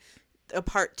like a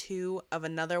part 2 of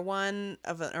another one,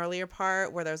 of an earlier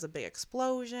part where there was a big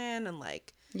explosion and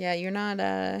like... Yeah, you're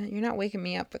not waking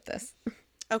me up with this.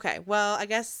 Okay, well, I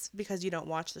guess because you don't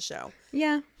watch the show.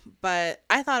 Yeah. But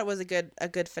I thought it was a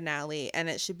good finale, and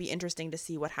it should be interesting to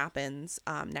see what happens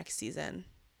next season.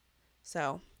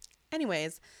 So,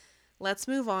 anyways, let's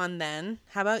move on then.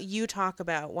 How about you talk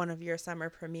about one of your summer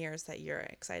premieres that you're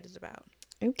excited about?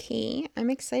 Okay, I'm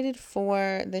excited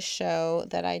for the show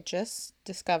that I just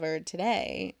discovered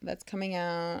today that's coming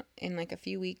out in like a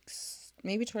few weeks,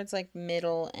 maybe towards like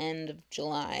end of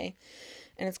July.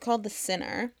 And it's called The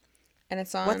Sinner. And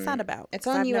it's on... What's that about? It's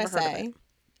 'Cause on I've never USA. heard of it.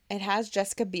 It has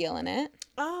Jessica Biel in it.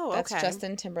 Oh, That's okay.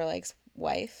 Justin Timberlake's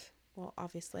wife. Well,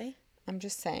 obviously. I'm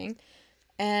just saying.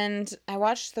 And I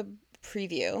watched the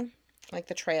preview, like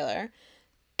the trailer,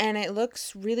 and it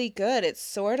looks really good. It's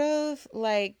sort of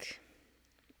like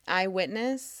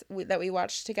Eyewitness that we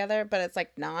watched together, but it's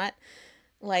like not.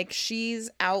 Like she's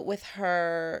out with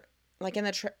her, like in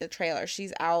the trailer,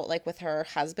 she's out like with her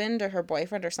husband or her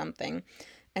boyfriend or something,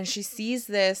 and she sees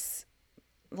this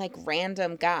like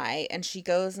random guy, and she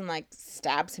goes and like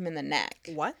stabs him in the neck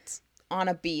What? on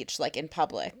a beach, like in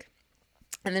public.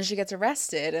 And then she gets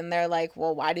arrested, and they're like,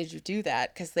 well, why did you do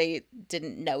that? Because they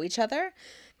didn't know each other.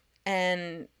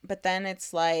 But then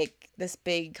it's like this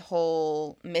big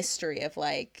whole mystery of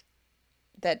like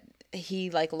that he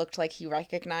like looked like he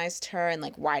recognized her, and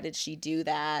like why did she do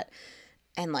that,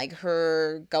 and like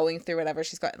her going through whatever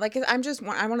she's got. Like I want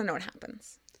to know what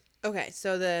happens. Okay,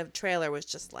 so the trailer was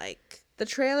just like, The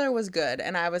trailer was good,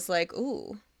 and I was like,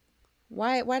 ooh,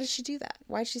 why did she do that?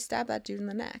 Why did she stab that dude in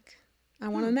the neck? I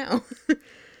want to know.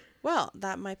 well,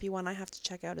 that might be one I have to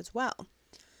check out as well.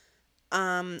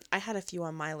 I had a few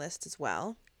on my list as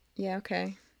well. Yeah,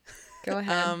 okay. Go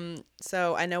ahead.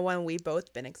 So I know one we've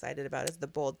both been excited about is The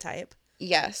Bold Type.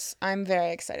 Yes, I'm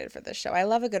very excited for this show. I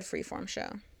love a good freeform show.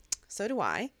 So do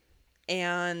I.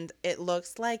 And it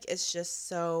looks like it's just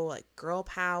so like girl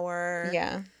power.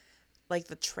 Yeah. Like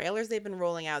the trailers they've been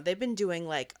rolling out, they've been doing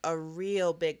like a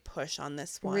real big push on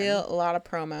this one. A lot of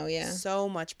promo, yeah. So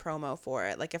much promo for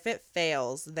it. Like if it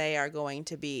fails, they are going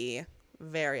to be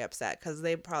very upset because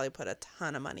they probably put a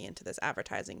ton of money into this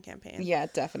advertising campaign. Yeah,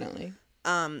 definitely.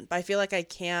 But I feel like I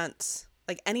can't,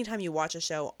 like anytime you watch a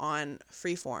show on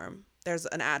Freeform, there's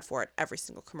an ad for it every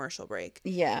single commercial break.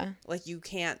 Yeah. Like you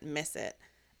can't miss it.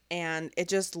 And it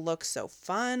just looks so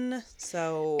fun.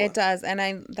 So It does.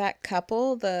 And that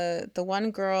couple, the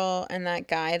one girl and that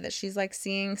guy that she's like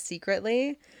seeing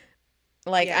secretly,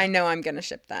 like Yeah. I know I'm gonna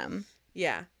ship them.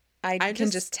 yeah. I can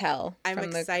just tell I'm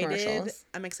from the excited. commercials.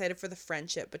 I'm excited for the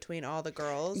friendship between all the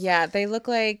girls. Yeah, they look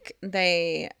like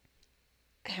they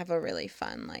have a really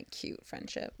fun, like cute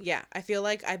friendship. Yeah. I feel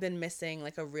like I've been missing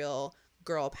like a real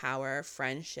girl power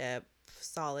friendship,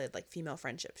 solid like female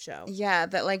friendship show. Yeah,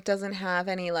 that like doesn't have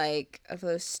any like of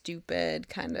those stupid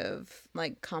kind of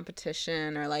like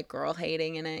competition or like girl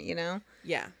hating in it, you know?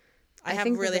 Yeah. I have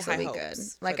think that really this'll high be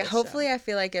hopes. for Like this hopefully show. I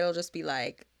feel like it'll just be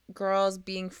like girls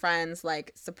being friends,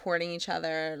 like supporting each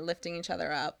other, lifting each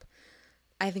other up.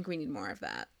 I think we need more of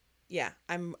that. Yeah,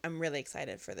 I'm really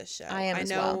excited for this show. I am I as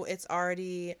know well. it's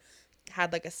already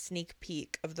had like a sneak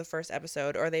peek of the first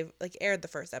episode, or they've like aired the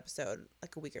first episode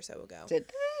like a week or so ago. Did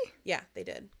they? Yeah, they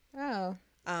did. Oh.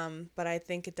 But I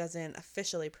think it doesn't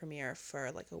officially premiere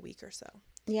for like a week or so.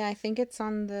 Yeah, I think it's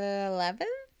on the 11th.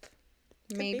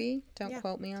 Could Maybe. be. Don't Yeah.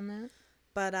 quote me on that.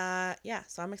 But yeah,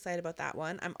 so I'm excited about that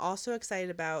one. I'm also excited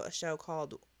about a show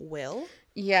called Will.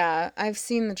 Yeah, I've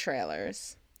seen the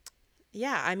trailers.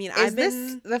 Yeah, I mean, Is I've this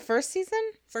been the first season?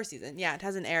 first season. Yeah, it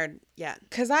hasn't aired yet.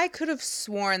 Because I could have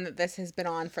sworn that this has been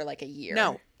on for like a year.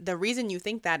 No, the reason you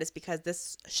think that is because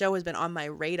this show has been on my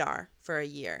radar for a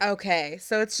year. Okay,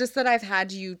 so it's just that I've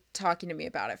had you talking to me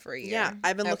about it for a year. Yeah,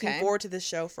 I've been looking Okay. forward to this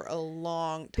show for a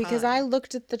long time. Because I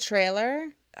looked at the trailer,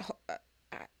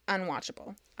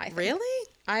 unwatchable. I think. Really?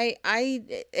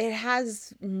 It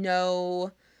has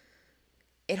no.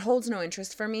 It holds no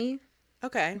interest for me.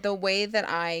 Okay. The way that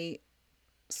I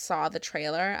saw the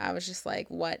trailer, I was just like,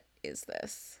 "What is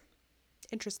this?"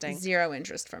 Interesting. Zero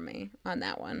interest from me on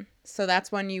that one. So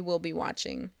that's one you will be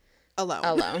watching Alone.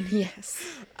 alone. Yes.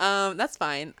 That's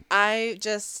fine. I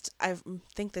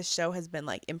think this show has been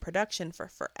like in production for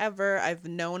forever. I've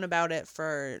known about it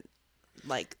for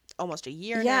like almost a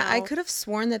year now. Yeah, I could have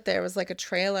sworn that there was like a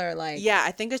trailer like Yeah,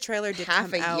 I think a trailer did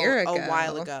half come a out year a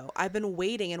while ago. ago. I've been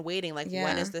waiting and waiting. Like, when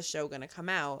Yeah. is this show going to come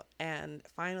out? And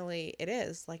finally, it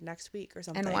is like next week or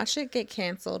something. and watch it get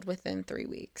canceled within 3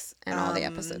 weeks and all the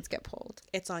Um, episodes get pulled.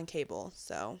 It's on cable,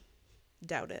 so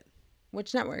doubt it.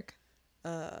 Which network?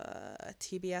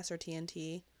 TBS or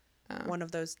TNT, Oh. one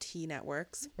of those T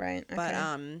networks. Right. Okay. But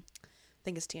I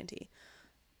think it's TNT.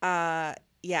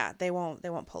 Yeah, they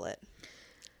won't pull it.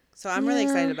 So I'm really Yeah.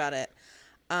 excited about it.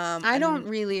 I don't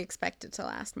really expect it to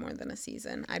last more than a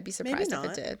season. I'd be surprised if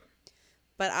not. it did.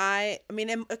 But I mean,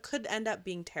 it could end up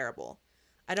being terrible.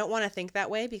 I don't want to think that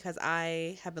way because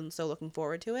I have been so looking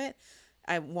forward to it.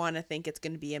 I want to think it's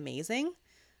going to be amazing.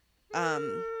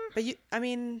 But I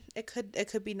mean, it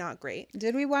could be not great.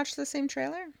 Did we watch the same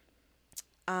trailer?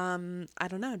 I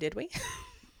don't know. Did we?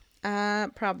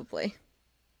 Probably.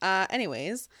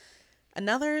 Anyways,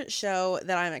 another show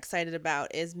that I'm excited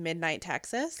about is Midnight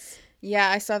Texas. Yeah,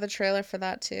 I saw the trailer for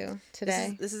that too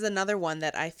today. This is another one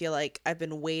that I feel like I've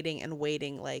been waiting and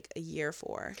waiting like a year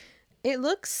for. It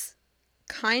looks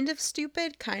kind of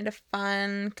stupid, kind of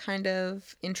fun, kind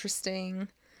of interesting.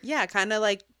 Yeah, kind of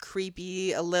like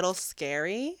creepy, a little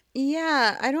scary.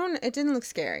 Yeah, it didn't look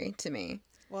scary to me.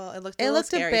 Well, it looked a It little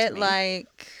looked a scary to bit me.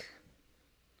 like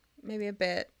maybe a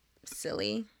bit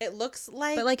silly, It looks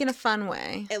like but like in a fun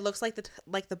way. it looks like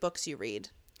the books you read.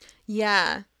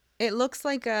 Yeah. It looks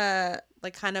like a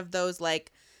Like kind of those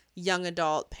like young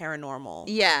adult paranormal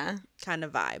yeah. kind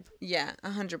of vibe. Yeah,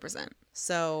 100%.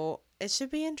 So it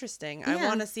should be interesting. I Yeah.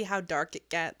 want to see how dark it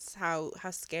gets, how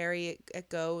scary it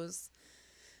goes.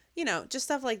 You know, just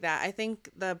stuff like that. I think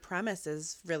the premise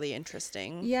is really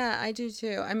interesting. Yeah, I do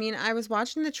too. I mean, I was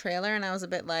watching the trailer and I was a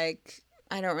bit like,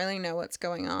 I don't really know what's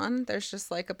going on. There's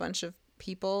just like a bunch of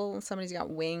people. Somebody's got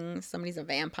wings. Somebody's a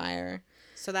vampire.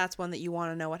 So that's one that you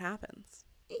want to know what happens.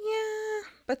 Yeah.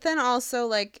 But then also,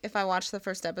 like, if I watch the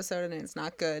first episode and it's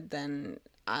not good, then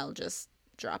I'll just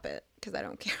drop it because I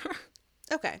don't care.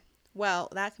 Okay. Well,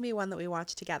 that can be one that we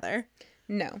watch together.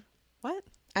 No, What?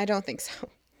 I don't think so.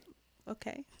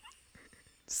 Okay.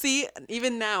 See,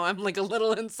 even now I'm like a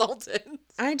little insulted.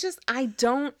 I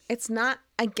don't, it's not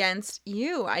against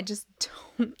you. I just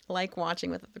don't like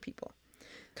watching with other people.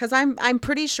 Because I'm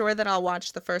pretty sure that I'll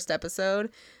watch the first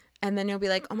episode and then you'll be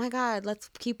like, oh my God, let's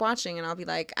keep watching. And I'll be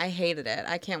like, I hated it.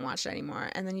 I can't watch it anymore.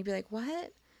 And then you'd be like,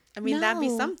 what? I mean, that'd be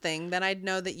No. something. Then I'd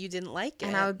know that you didn't like it.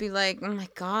 And I would be like, oh my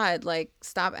God, like,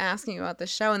 stop asking about the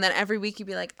show. And then every week you'd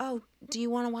be like, oh, do you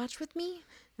want to watch with me?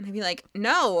 And I'd be like,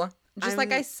 no. Just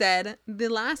like I said the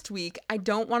last week, I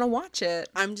don't want to watch it.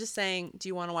 I'm just saying, do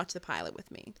you want to watch the pilot with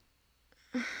me?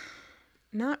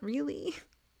 Not really.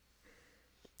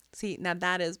 See, now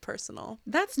that is personal.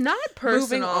 That's not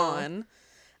personal. Moving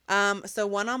on. So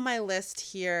one on my list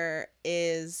here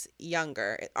is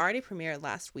Younger. It already premiered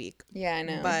last week. Yeah, I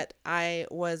know. But I've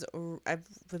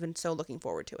been so looking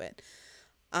forward to it.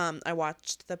 I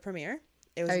watched the premiere.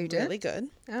 It was Oh, you did? really good.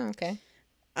 Oh, okay.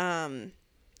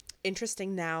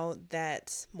 Interesting now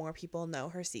that more people know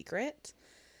her secret.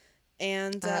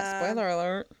 And Spoiler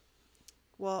alert.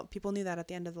 well, people knew that at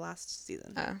the end of the last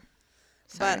season. Oh,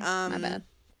 sorry. But my bad.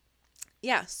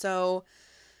 yeah, so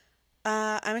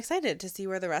I'm excited to see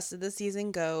where the rest of the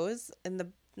season goes. In the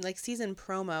season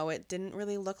promo, it didn't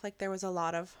really look like there was a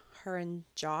lot of her and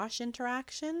Josh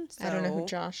interaction. So I don't know who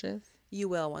Josh is. you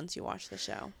will once you watch the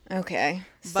show. Okay,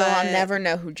 so But- I'll never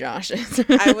know who Josh is.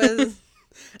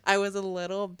 I was a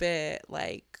little bit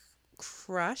like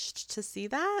crushed to see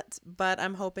that, but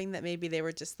I'm hoping that maybe they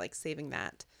were just like saving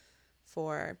that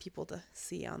for people to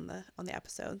see on the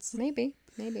episodes. maybe.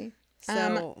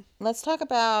 So Let's talk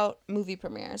about movie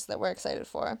premieres that we're excited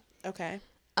for. okay.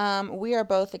 We are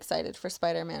both excited for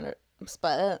Spider-Man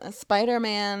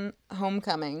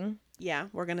Homecoming. Yeah,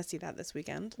 we're gonna see that this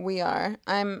weekend. We are.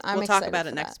 I'm We'll excited talk about it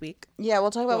for next that. week. Yeah,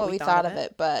 we'll talk about what what we we thought thought of of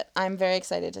it. it, but I'm very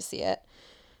excited to see it.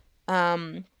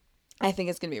 I think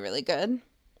it's gonna be really good.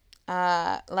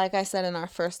 Like I said in our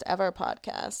first ever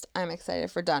podcast, I'm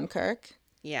excited for Dunkirk.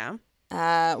 Yeah,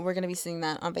 We're gonna be seeing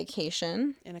that on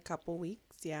vacation. in a couple weeks.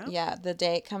 Yeah. Yeah, the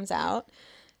day it comes out,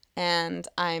 and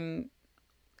I'm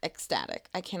ecstatic.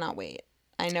 I cannot wait.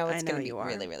 I know it's I know gonna be you are.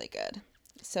 really, really good.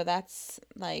 So that's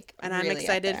like, And I'm really up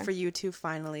excited there. for you to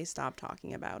finally stop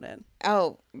talking about it.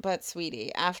 Oh, but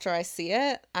sweetie, after I see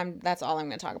it, that's all I'm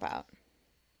gonna talk about.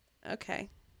 Okay.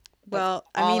 That's Well,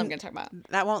 I all mean, I'm gonna talk about.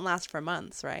 that won't last for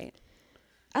months, right?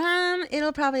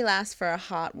 It'll probably last for a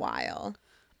hot while.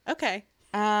 Okay.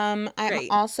 I'm Great.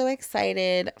 also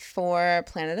excited for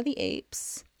Planet of the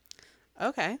Apes.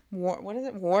 Okay. What is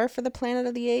it? War for the Planet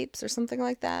of the Apes or something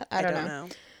like that. I don't know.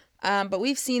 But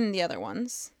we've seen the other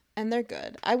ones and they're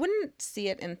good. I wouldn't see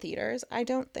it in theaters, I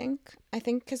don't think. I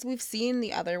think because we've seen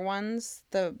the other ones,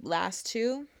 the last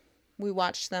two, we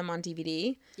watched them on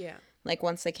DVD, Yeah. like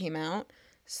once they came out.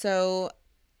 So,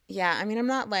 yeah, I mean, I'm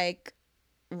not like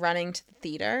running to the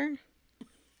theater,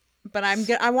 but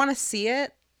I want to see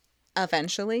it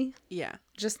eventually. Yeah.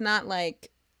 Just not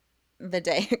like the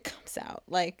day it comes out.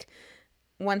 Like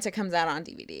once it comes out on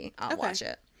DVD, I'll Okay. watch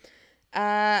it.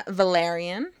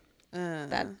 Valerian.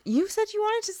 That you said you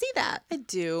wanted to see that. I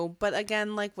do, but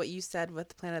again, like what you said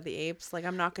with Planet of the Apes, like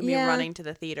I'm not gonna be Yeah. running to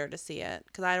the theater to see it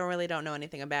because I don't know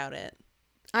anything about it.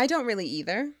 I don't really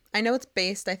either. I know it's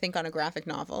based, I think, on a graphic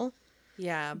novel,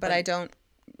 Yeah, but I don't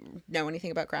know anything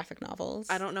about graphic novels.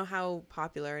 I don't know how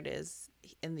popular it is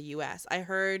in the U.S. I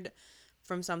heard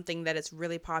from something that it's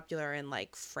really popular in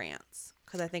like France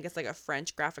because I think it's like a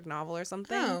French graphic novel or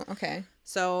something. Oh, okay.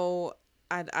 So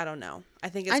I don't know. I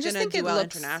think it's I just gonna think do it well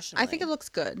looks. internationally. I think it looks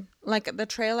good. Like the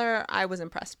trailer, I was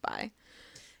impressed by.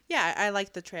 Yeah, I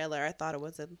liked the trailer. I thought it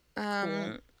was a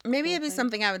Maybe cool it'd be thing.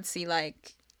 something I would see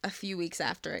like a few weeks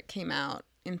after it came out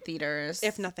in theaters.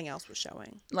 if nothing else was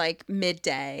showing. Like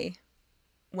midday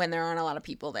when there aren't a lot of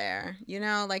people there. You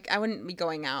know, like I wouldn't be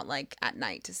going out like at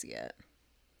night to see it.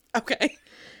 Okay.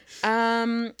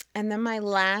 And then my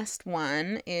last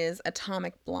one is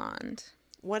Atomic Blonde.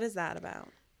 What is that about?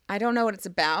 I don't know what it's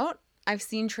about. I've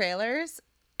seen trailers,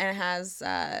 and it has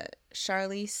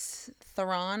Charlize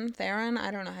Theron.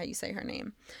 I don't know how you say her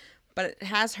name, but it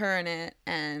has her in it,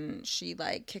 and she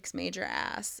like kicks major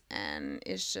ass and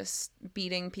is just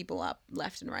beating people up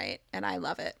left and right, and I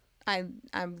love it. I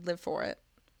live for it.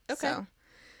 Okay. So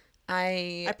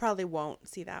I probably won't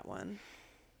see that one.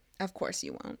 of course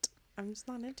you won't. I'm just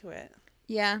not into it.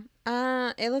 Yeah.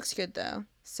 It looks good though.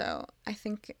 So I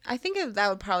think that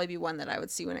would probably be one that I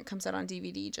would see when it comes out on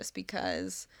DVD, just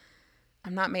because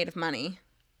I'm not made of money,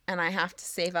 and I have to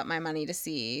save up my money to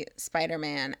see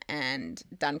Spider-Man and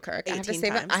Dunkirk. I have to 18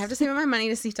 save up, times. I have to save up my money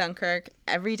to see Dunkirk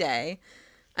every day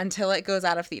until it goes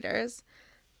out of theaters.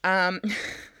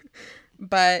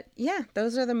 But yeah,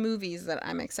 those are the movies that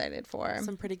I'm excited for.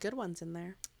 Some pretty good ones in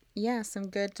there. Yeah, some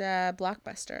good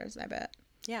blockbusters, I bet.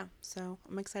 Yeah, so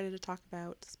I'm excited to talk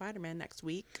about Spider-Man next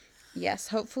week. Yes,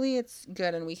 hopefully it's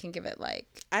good and we can give it like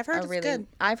I've heard it's good.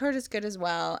 I've heard it's good as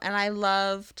well, and I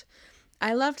loved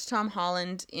Tom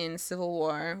Holland in Civil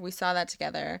War. We saw that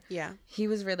together. Yeah. He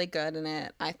was really good in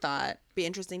it, I thought. Be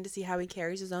interesting to see how he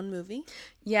carries his own movie.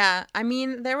 Yeah, I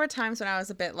mean, there were times when I was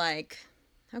a bit like,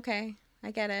 okay,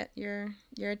 I get it. You're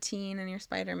a teen and you're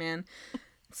Spider-Man.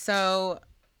 So,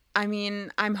 I mean,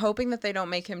 I'm hoping that they don't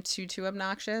make him too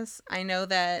obnoxious. I know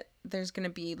that there's going to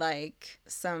be like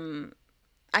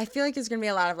I feel like there's going to be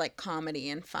a lot of like comedy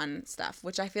and fun stuff,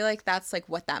 which I feel like that's like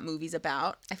what that movie's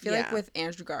about. I feel like with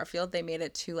Andrew Garfield, they made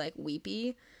it too like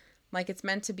weepy. Like it's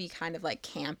meant to be kind of like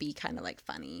campy, kind of like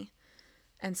funny.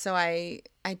 And so I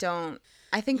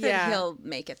think that he'll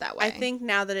make it that way. I think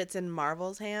now that it's in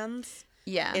Marvel's hands,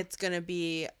 it's going to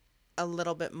be a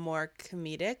little bit more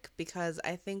comedic, because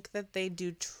I think that they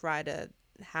do try to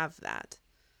have that.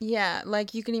 Yeah,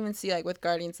 like you can even see like with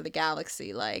Guardians of the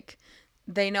Galaxy, like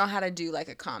they know how to do like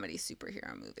a comedy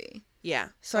superhero movie. Yeah.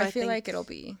 So I feel like it'll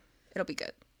be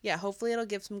good. Yeah, hopefully it'll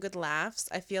give some good laughs.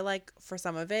 I feel like for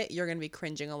some of it, you're going to be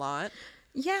cringing a lot.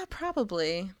 Yeah,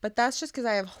 probably. But that's just because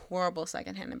I have horrible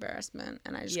secondhand embarrassment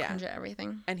and I just cringe at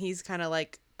everything. And he's kind of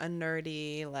like a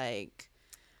nerdy, like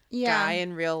guy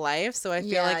in real life. So I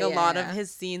feel like a lot of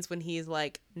his scenes when he's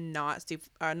like not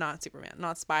Spider-Man,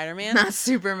 not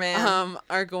Superman,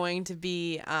 are going to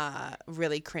be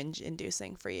really cringe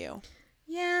inducing for you.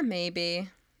 Yeah, maybe.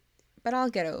 But I'll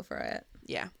get over it.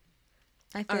 Yeah.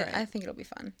 I think it'll be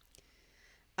fun.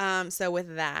 So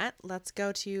with that, let's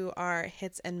go to our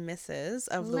hits and misses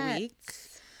of the week.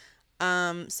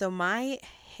 So my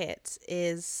hit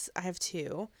is, I have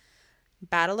two.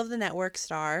 Battle of the Network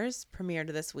Stars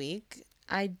premiered this week.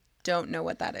 I don't know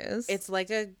what that is. It's like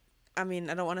I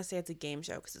don't want to say it's a game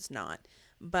show because it's not.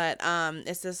 But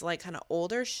it's this like kind of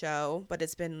older show, but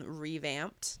it's been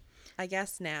revamped, I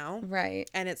guess, now. Right.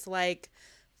 And it's like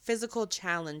physical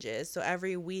challenges. So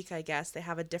every week, I guess, they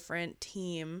have a different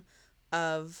team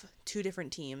of two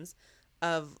different teams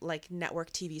of like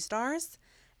network TV stars,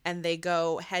 and they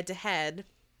go head to head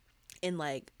in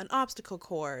like an obstacle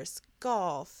course,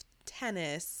 golf,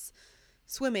 tennis,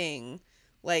 swimming,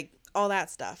 like all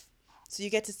that stuff. So you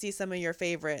get to see some of your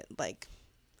favorite like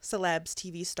celebs,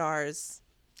 TV stars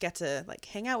get to like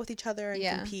hang out with each other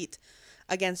and compete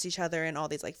against each other in all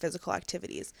these like physical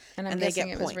activities. And I'm guessing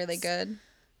it was really good.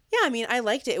 Yeah, I mean, I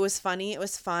liked it. It was funny. It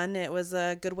was fun. It was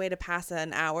a good way to pass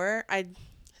an hour. I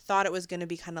thought it was going to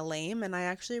be kind of lame, and I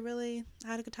actually really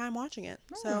had a good time watching it.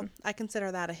 So I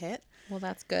consider that a hit. Well,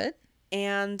 that's good.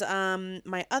 And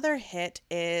my other hit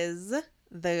is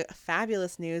the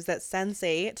fabulous news that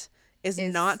Sense8 is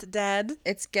not dead.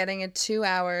 It's getting a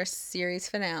 2-hour series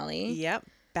finale. Yep.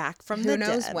 Back from the dead.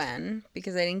 Who knows when,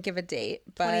 because they didn't give a date.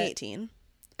 But 2018.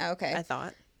 Okay. I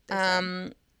thought.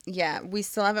 Yeah, we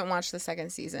still haven't watched the second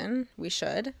season. We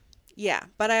should. Yeah,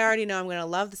 but I already know I'm going to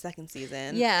love the second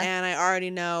season. Yeah. And I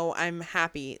already know I'm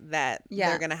happy that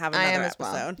they're going to have another episode.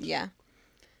 Well. Yeah.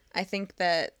 I think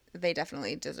that they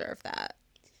definitely deserve that.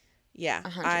 Yeah.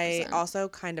 100%. I also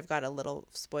kind of got a little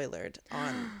spoiled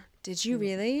on Did you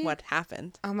really? What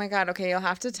happened. Oh my God. Okay, you'll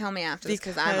have to tell me after this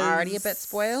because I'm already a bit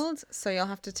spoiled. So you'll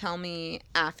have to tell me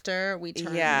after we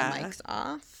turn the mics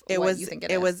off you think it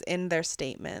is. It was in their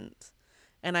statement.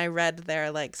 And I read their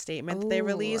like statement they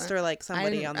released, or like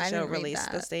somebody on the show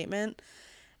released the statement.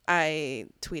 I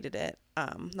tweeted it.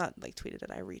 Not like tweeted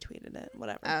it, I retweeted it.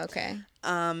 Whatever. Oh, okay.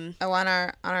 On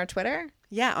our Twitter?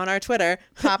 Yeah, on our Twitter.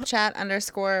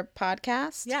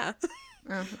 PopChat_podcast. Yeah.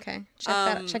 Oh, okay.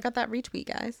 Check out that retweet,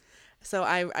 guys. So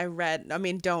I read, I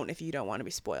mean, don't if you don't want to be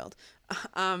spoiled.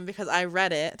 Because I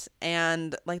read it,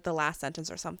 and like the last sentence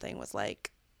or something was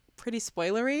like pretty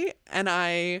spoilery, and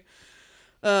I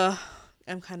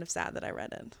I'm kind of sad that I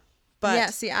read it. But yeah,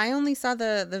 see, I only saw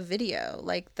the video,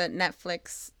 like that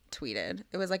Netflix tweeted.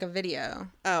 It was like a video.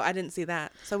 oh, I didn't see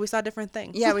that. So we saw different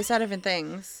things. Yeah, we saw different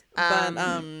things. But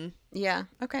Yeah,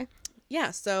 okay.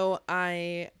 yeah, so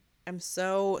I am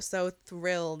so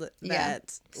thrilled Yeah,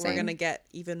 that we're same. going to get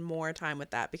even more time with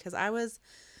that, because I was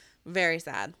very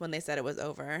sad when they said it was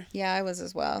over. Yeah, I was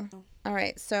as well. All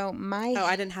right, so Oh,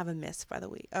 I didn't have a miss by the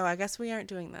week. Oh, I guess we aren't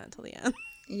doing that until the end.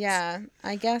 Yeah,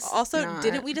 I guess Also, not.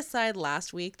 didn't we decide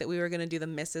last week that we were going to do the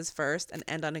misses first and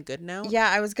end on a good note? Yeah,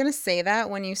 I was going to say that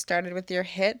when you started with your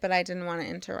hit, but I didn't want to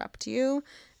interrupt you.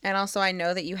 And also, I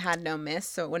know that you had no miss,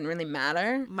 so it wouldn't really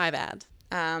matter. My bad.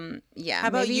 Yeah. How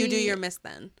about you do maybe- your miss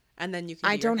then? And then you can do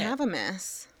I your don't hit. have a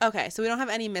miss. Okay, so we don't have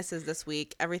any misses this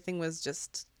week. Everything was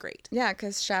just great. Yeah,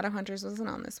 because Shadowhunters wasn't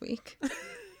on this week.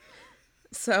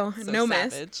 So, So no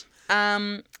savage.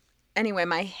 miss. Anyway,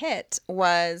 my hit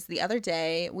was the other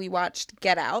day we watched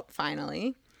Get Out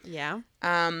finally. Yeah.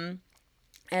 And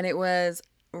it was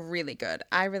really good.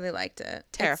 I really liked it.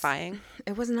 Terrifying.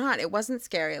 It was not. It wasn't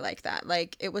scary like that.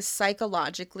 Like, it was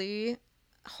psychologically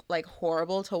like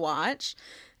horrible to watch,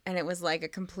 and it was like a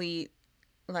complete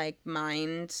like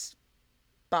mind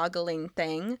boggling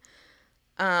thing.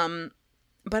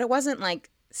 But it wasn't like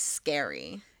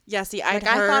scary. Yeah, see, Like,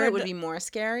 I thought it would be more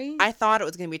scary. I thought it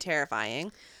was going to be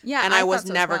terrifying. Yeah, And I was thought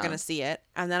so as never well. going to see it.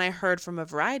 And then I heard from a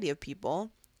variety of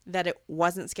people that it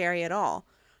wasn't scary at all.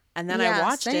 And then I Yeah,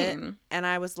 watched it same. and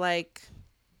I was like,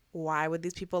 why would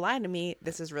these people lie to me?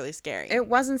 This is really scary. It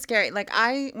wasn't scary. Like,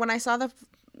 when I saw the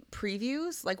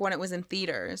previews, like when it was in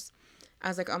theaters, I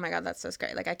was like, oh my God, that's so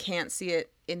scary. Like, I can't see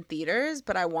it in theaters,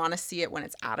 but I want to see it when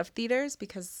it's out of theaters,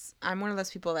 because I'm one of those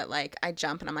people that, like, I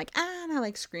jump and I'm like, and I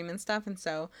like scream and stuff. And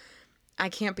so I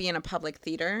can't be in a public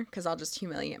theater because I'll just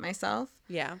humiliate myself.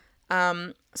 Yeah.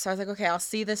 So I was like, okay, I'll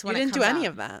see this when You it didn't comes do any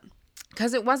out. of that.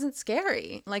 Because it wasn't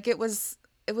scary. Like, it was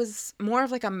more of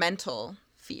like a mental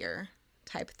fear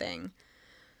type thing.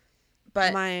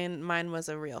 But Mine was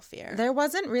a real fear. there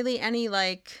wasn't really any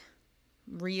like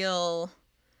real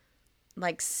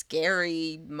like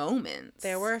scary moments.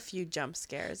 There were a few jump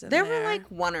scares in There there. were like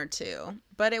one or two,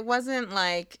 but it wasn't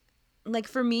like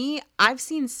for me, I've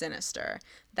seen Sinister.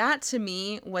 That to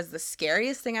me was the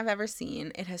scariest thing I've ever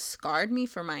seen. It has scarred me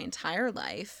for my entire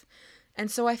life.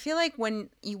 And so I feel like when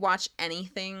you watch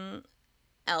anything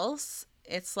else,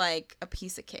 it's like a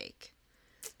piece of cake.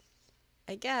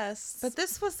 I guess. But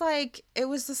this was like, it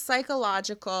was the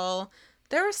psychological.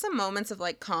 There were some moments of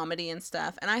like comedy and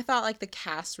stuff, and I thought like the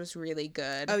cast was really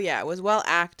good. Oh yeah, it was well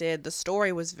acted. The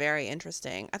story was very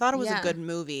interesting. I thought it was Yeah. a good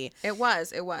movie. It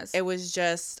was. It was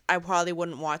just, I probably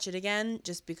wouldn't watch it again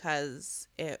just because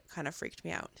it kind of freaked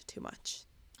me out too much.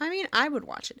 I mean, I would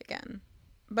watch it again,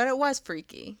 but it was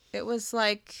freaky. It was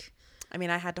like, I mean,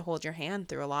 I had to hold your hand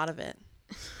through a lot of it.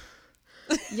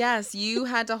 yes, you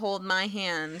had to hold my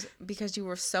hand because you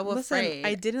were so afraid.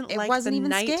 I didn't It like wasn't the even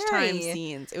nighttime scary.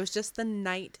 scenes. It was just the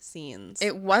night scenes.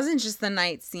 It wasn't just the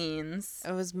night scenes.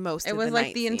 It was most It of was the like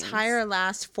night the scenes. entire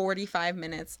last 45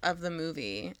 minutes of the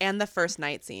movie. And the first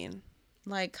night scene.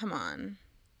 Like, come on.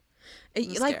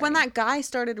 was Like when scary. that guy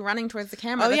started running towards the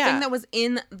camera, Oh, the yeah. thing that was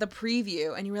in the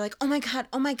preview, and you were like, oh my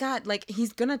God, like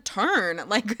he's gonna turn.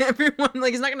 Like everyone,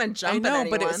 like he's not gonna jump I know, at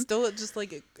anyone. but it still just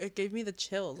like it gave me the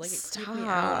chills. Like it creeped me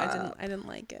out. I didn't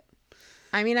like it.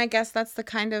 I mean, I guess that's the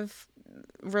kind of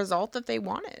result that they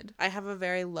wanted. I have a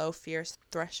very low fear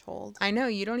threshold. I know,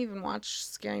 you don't even watch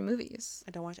scary movies.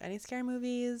 I don't watch any scary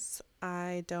movies.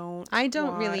 I don't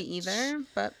really watch- either,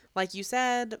 but Like you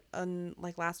said,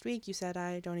 like last week, you said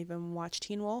I don't even watch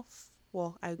Teen Wolf.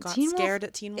 Well, I got Teen Wolf scared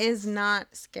at Teen Wolf. is not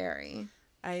scary.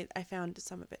 I found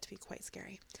some of it to be quite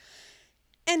scary.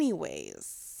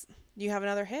 Anyways, do you have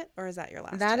another hit, or is that your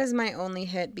last? That hit? is my only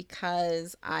hit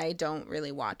because I don't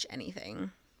really watch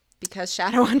anything. Because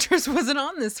Shadowhunters wasn't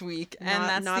on this week, and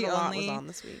that's not the a lot only was on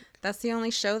this week. that's the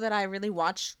only show that I really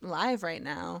watch live right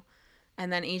now.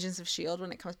 And then Agents of S.H.I.E.L.D.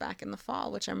 when it comes back in the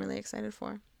fall, which I'm really excited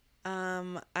for.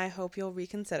 I hope you'll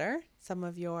reconsider some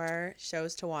of your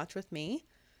shows to watch with me.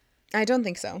 I don't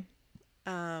think so.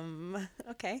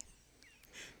 Okay.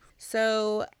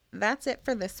 So that's it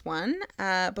for this one.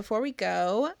 Before we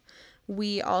go,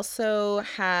 we also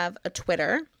have a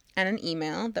Twitter and an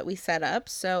email that we set up.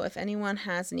 So if anyone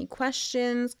has any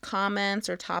questions, comments,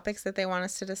 or topics that they want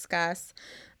us to discuss,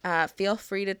 feel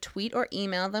free to tweet or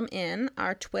email them in.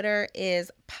 Our Twitter is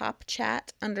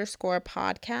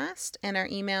popchat_podcast, and our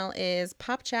email is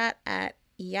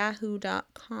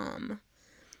popchat@yahoo.com.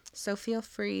 So feel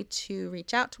free to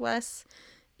reach out to us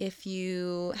if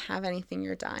you have anything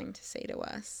you're dying to say to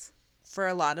us. For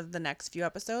a lot of the next few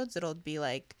episodes, it'll be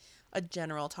like a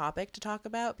general topic to talk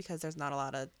about because there's not a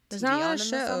lot of There's TV not a lot on of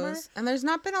in the summer. shows, and there's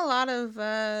not been a lot of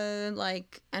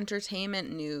like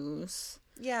entertainment news.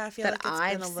 Yeah, I feel that like it's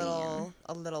I've been seen.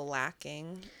 a little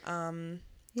lacking.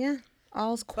 Yeah,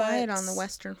 all's quiet But on the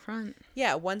Western Front,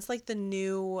 yeah, once like the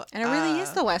new and it really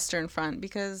is the Western Front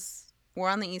because we're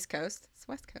on the East Coast. It's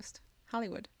West Coast,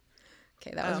 Hollywood.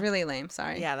 Okay, that was Oh. really lame.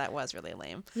 Sorry. Yeah, that was really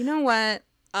lame. You know what?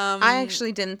 I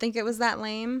actually didn't think it was that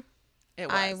lame. It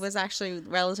was. I was actually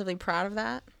relatively proud of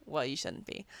that. Well, you shouldn't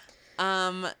be.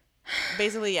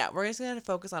 Basically, yeah, we're just going to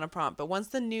focus on a prompt. But once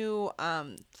the new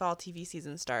fall TV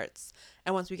season starts,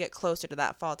 and once we get closer to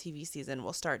that fall TV season,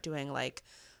 we'll start doing like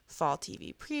fall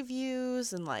TV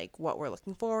previews and like what we're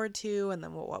looking forward to, and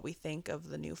then what we think of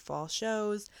the new fall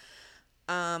shows,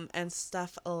 and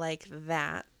stuff like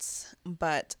that.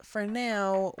 But for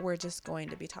now, we're just going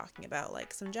to be talking about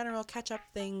like some general catch-up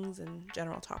things and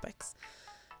general topics.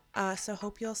 So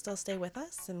hope you'll still stay with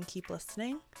us and keep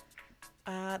listening.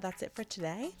 That's it for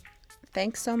today.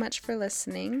 Thanks so much for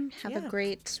listening. Have a Yeah.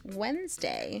 great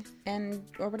Wednesday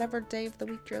or whatever day of the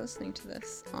week you're listening to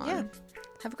this on. Yeah.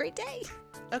 Have a great day.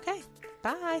 Okay.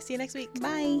 Bye. See you next week.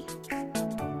 Bye.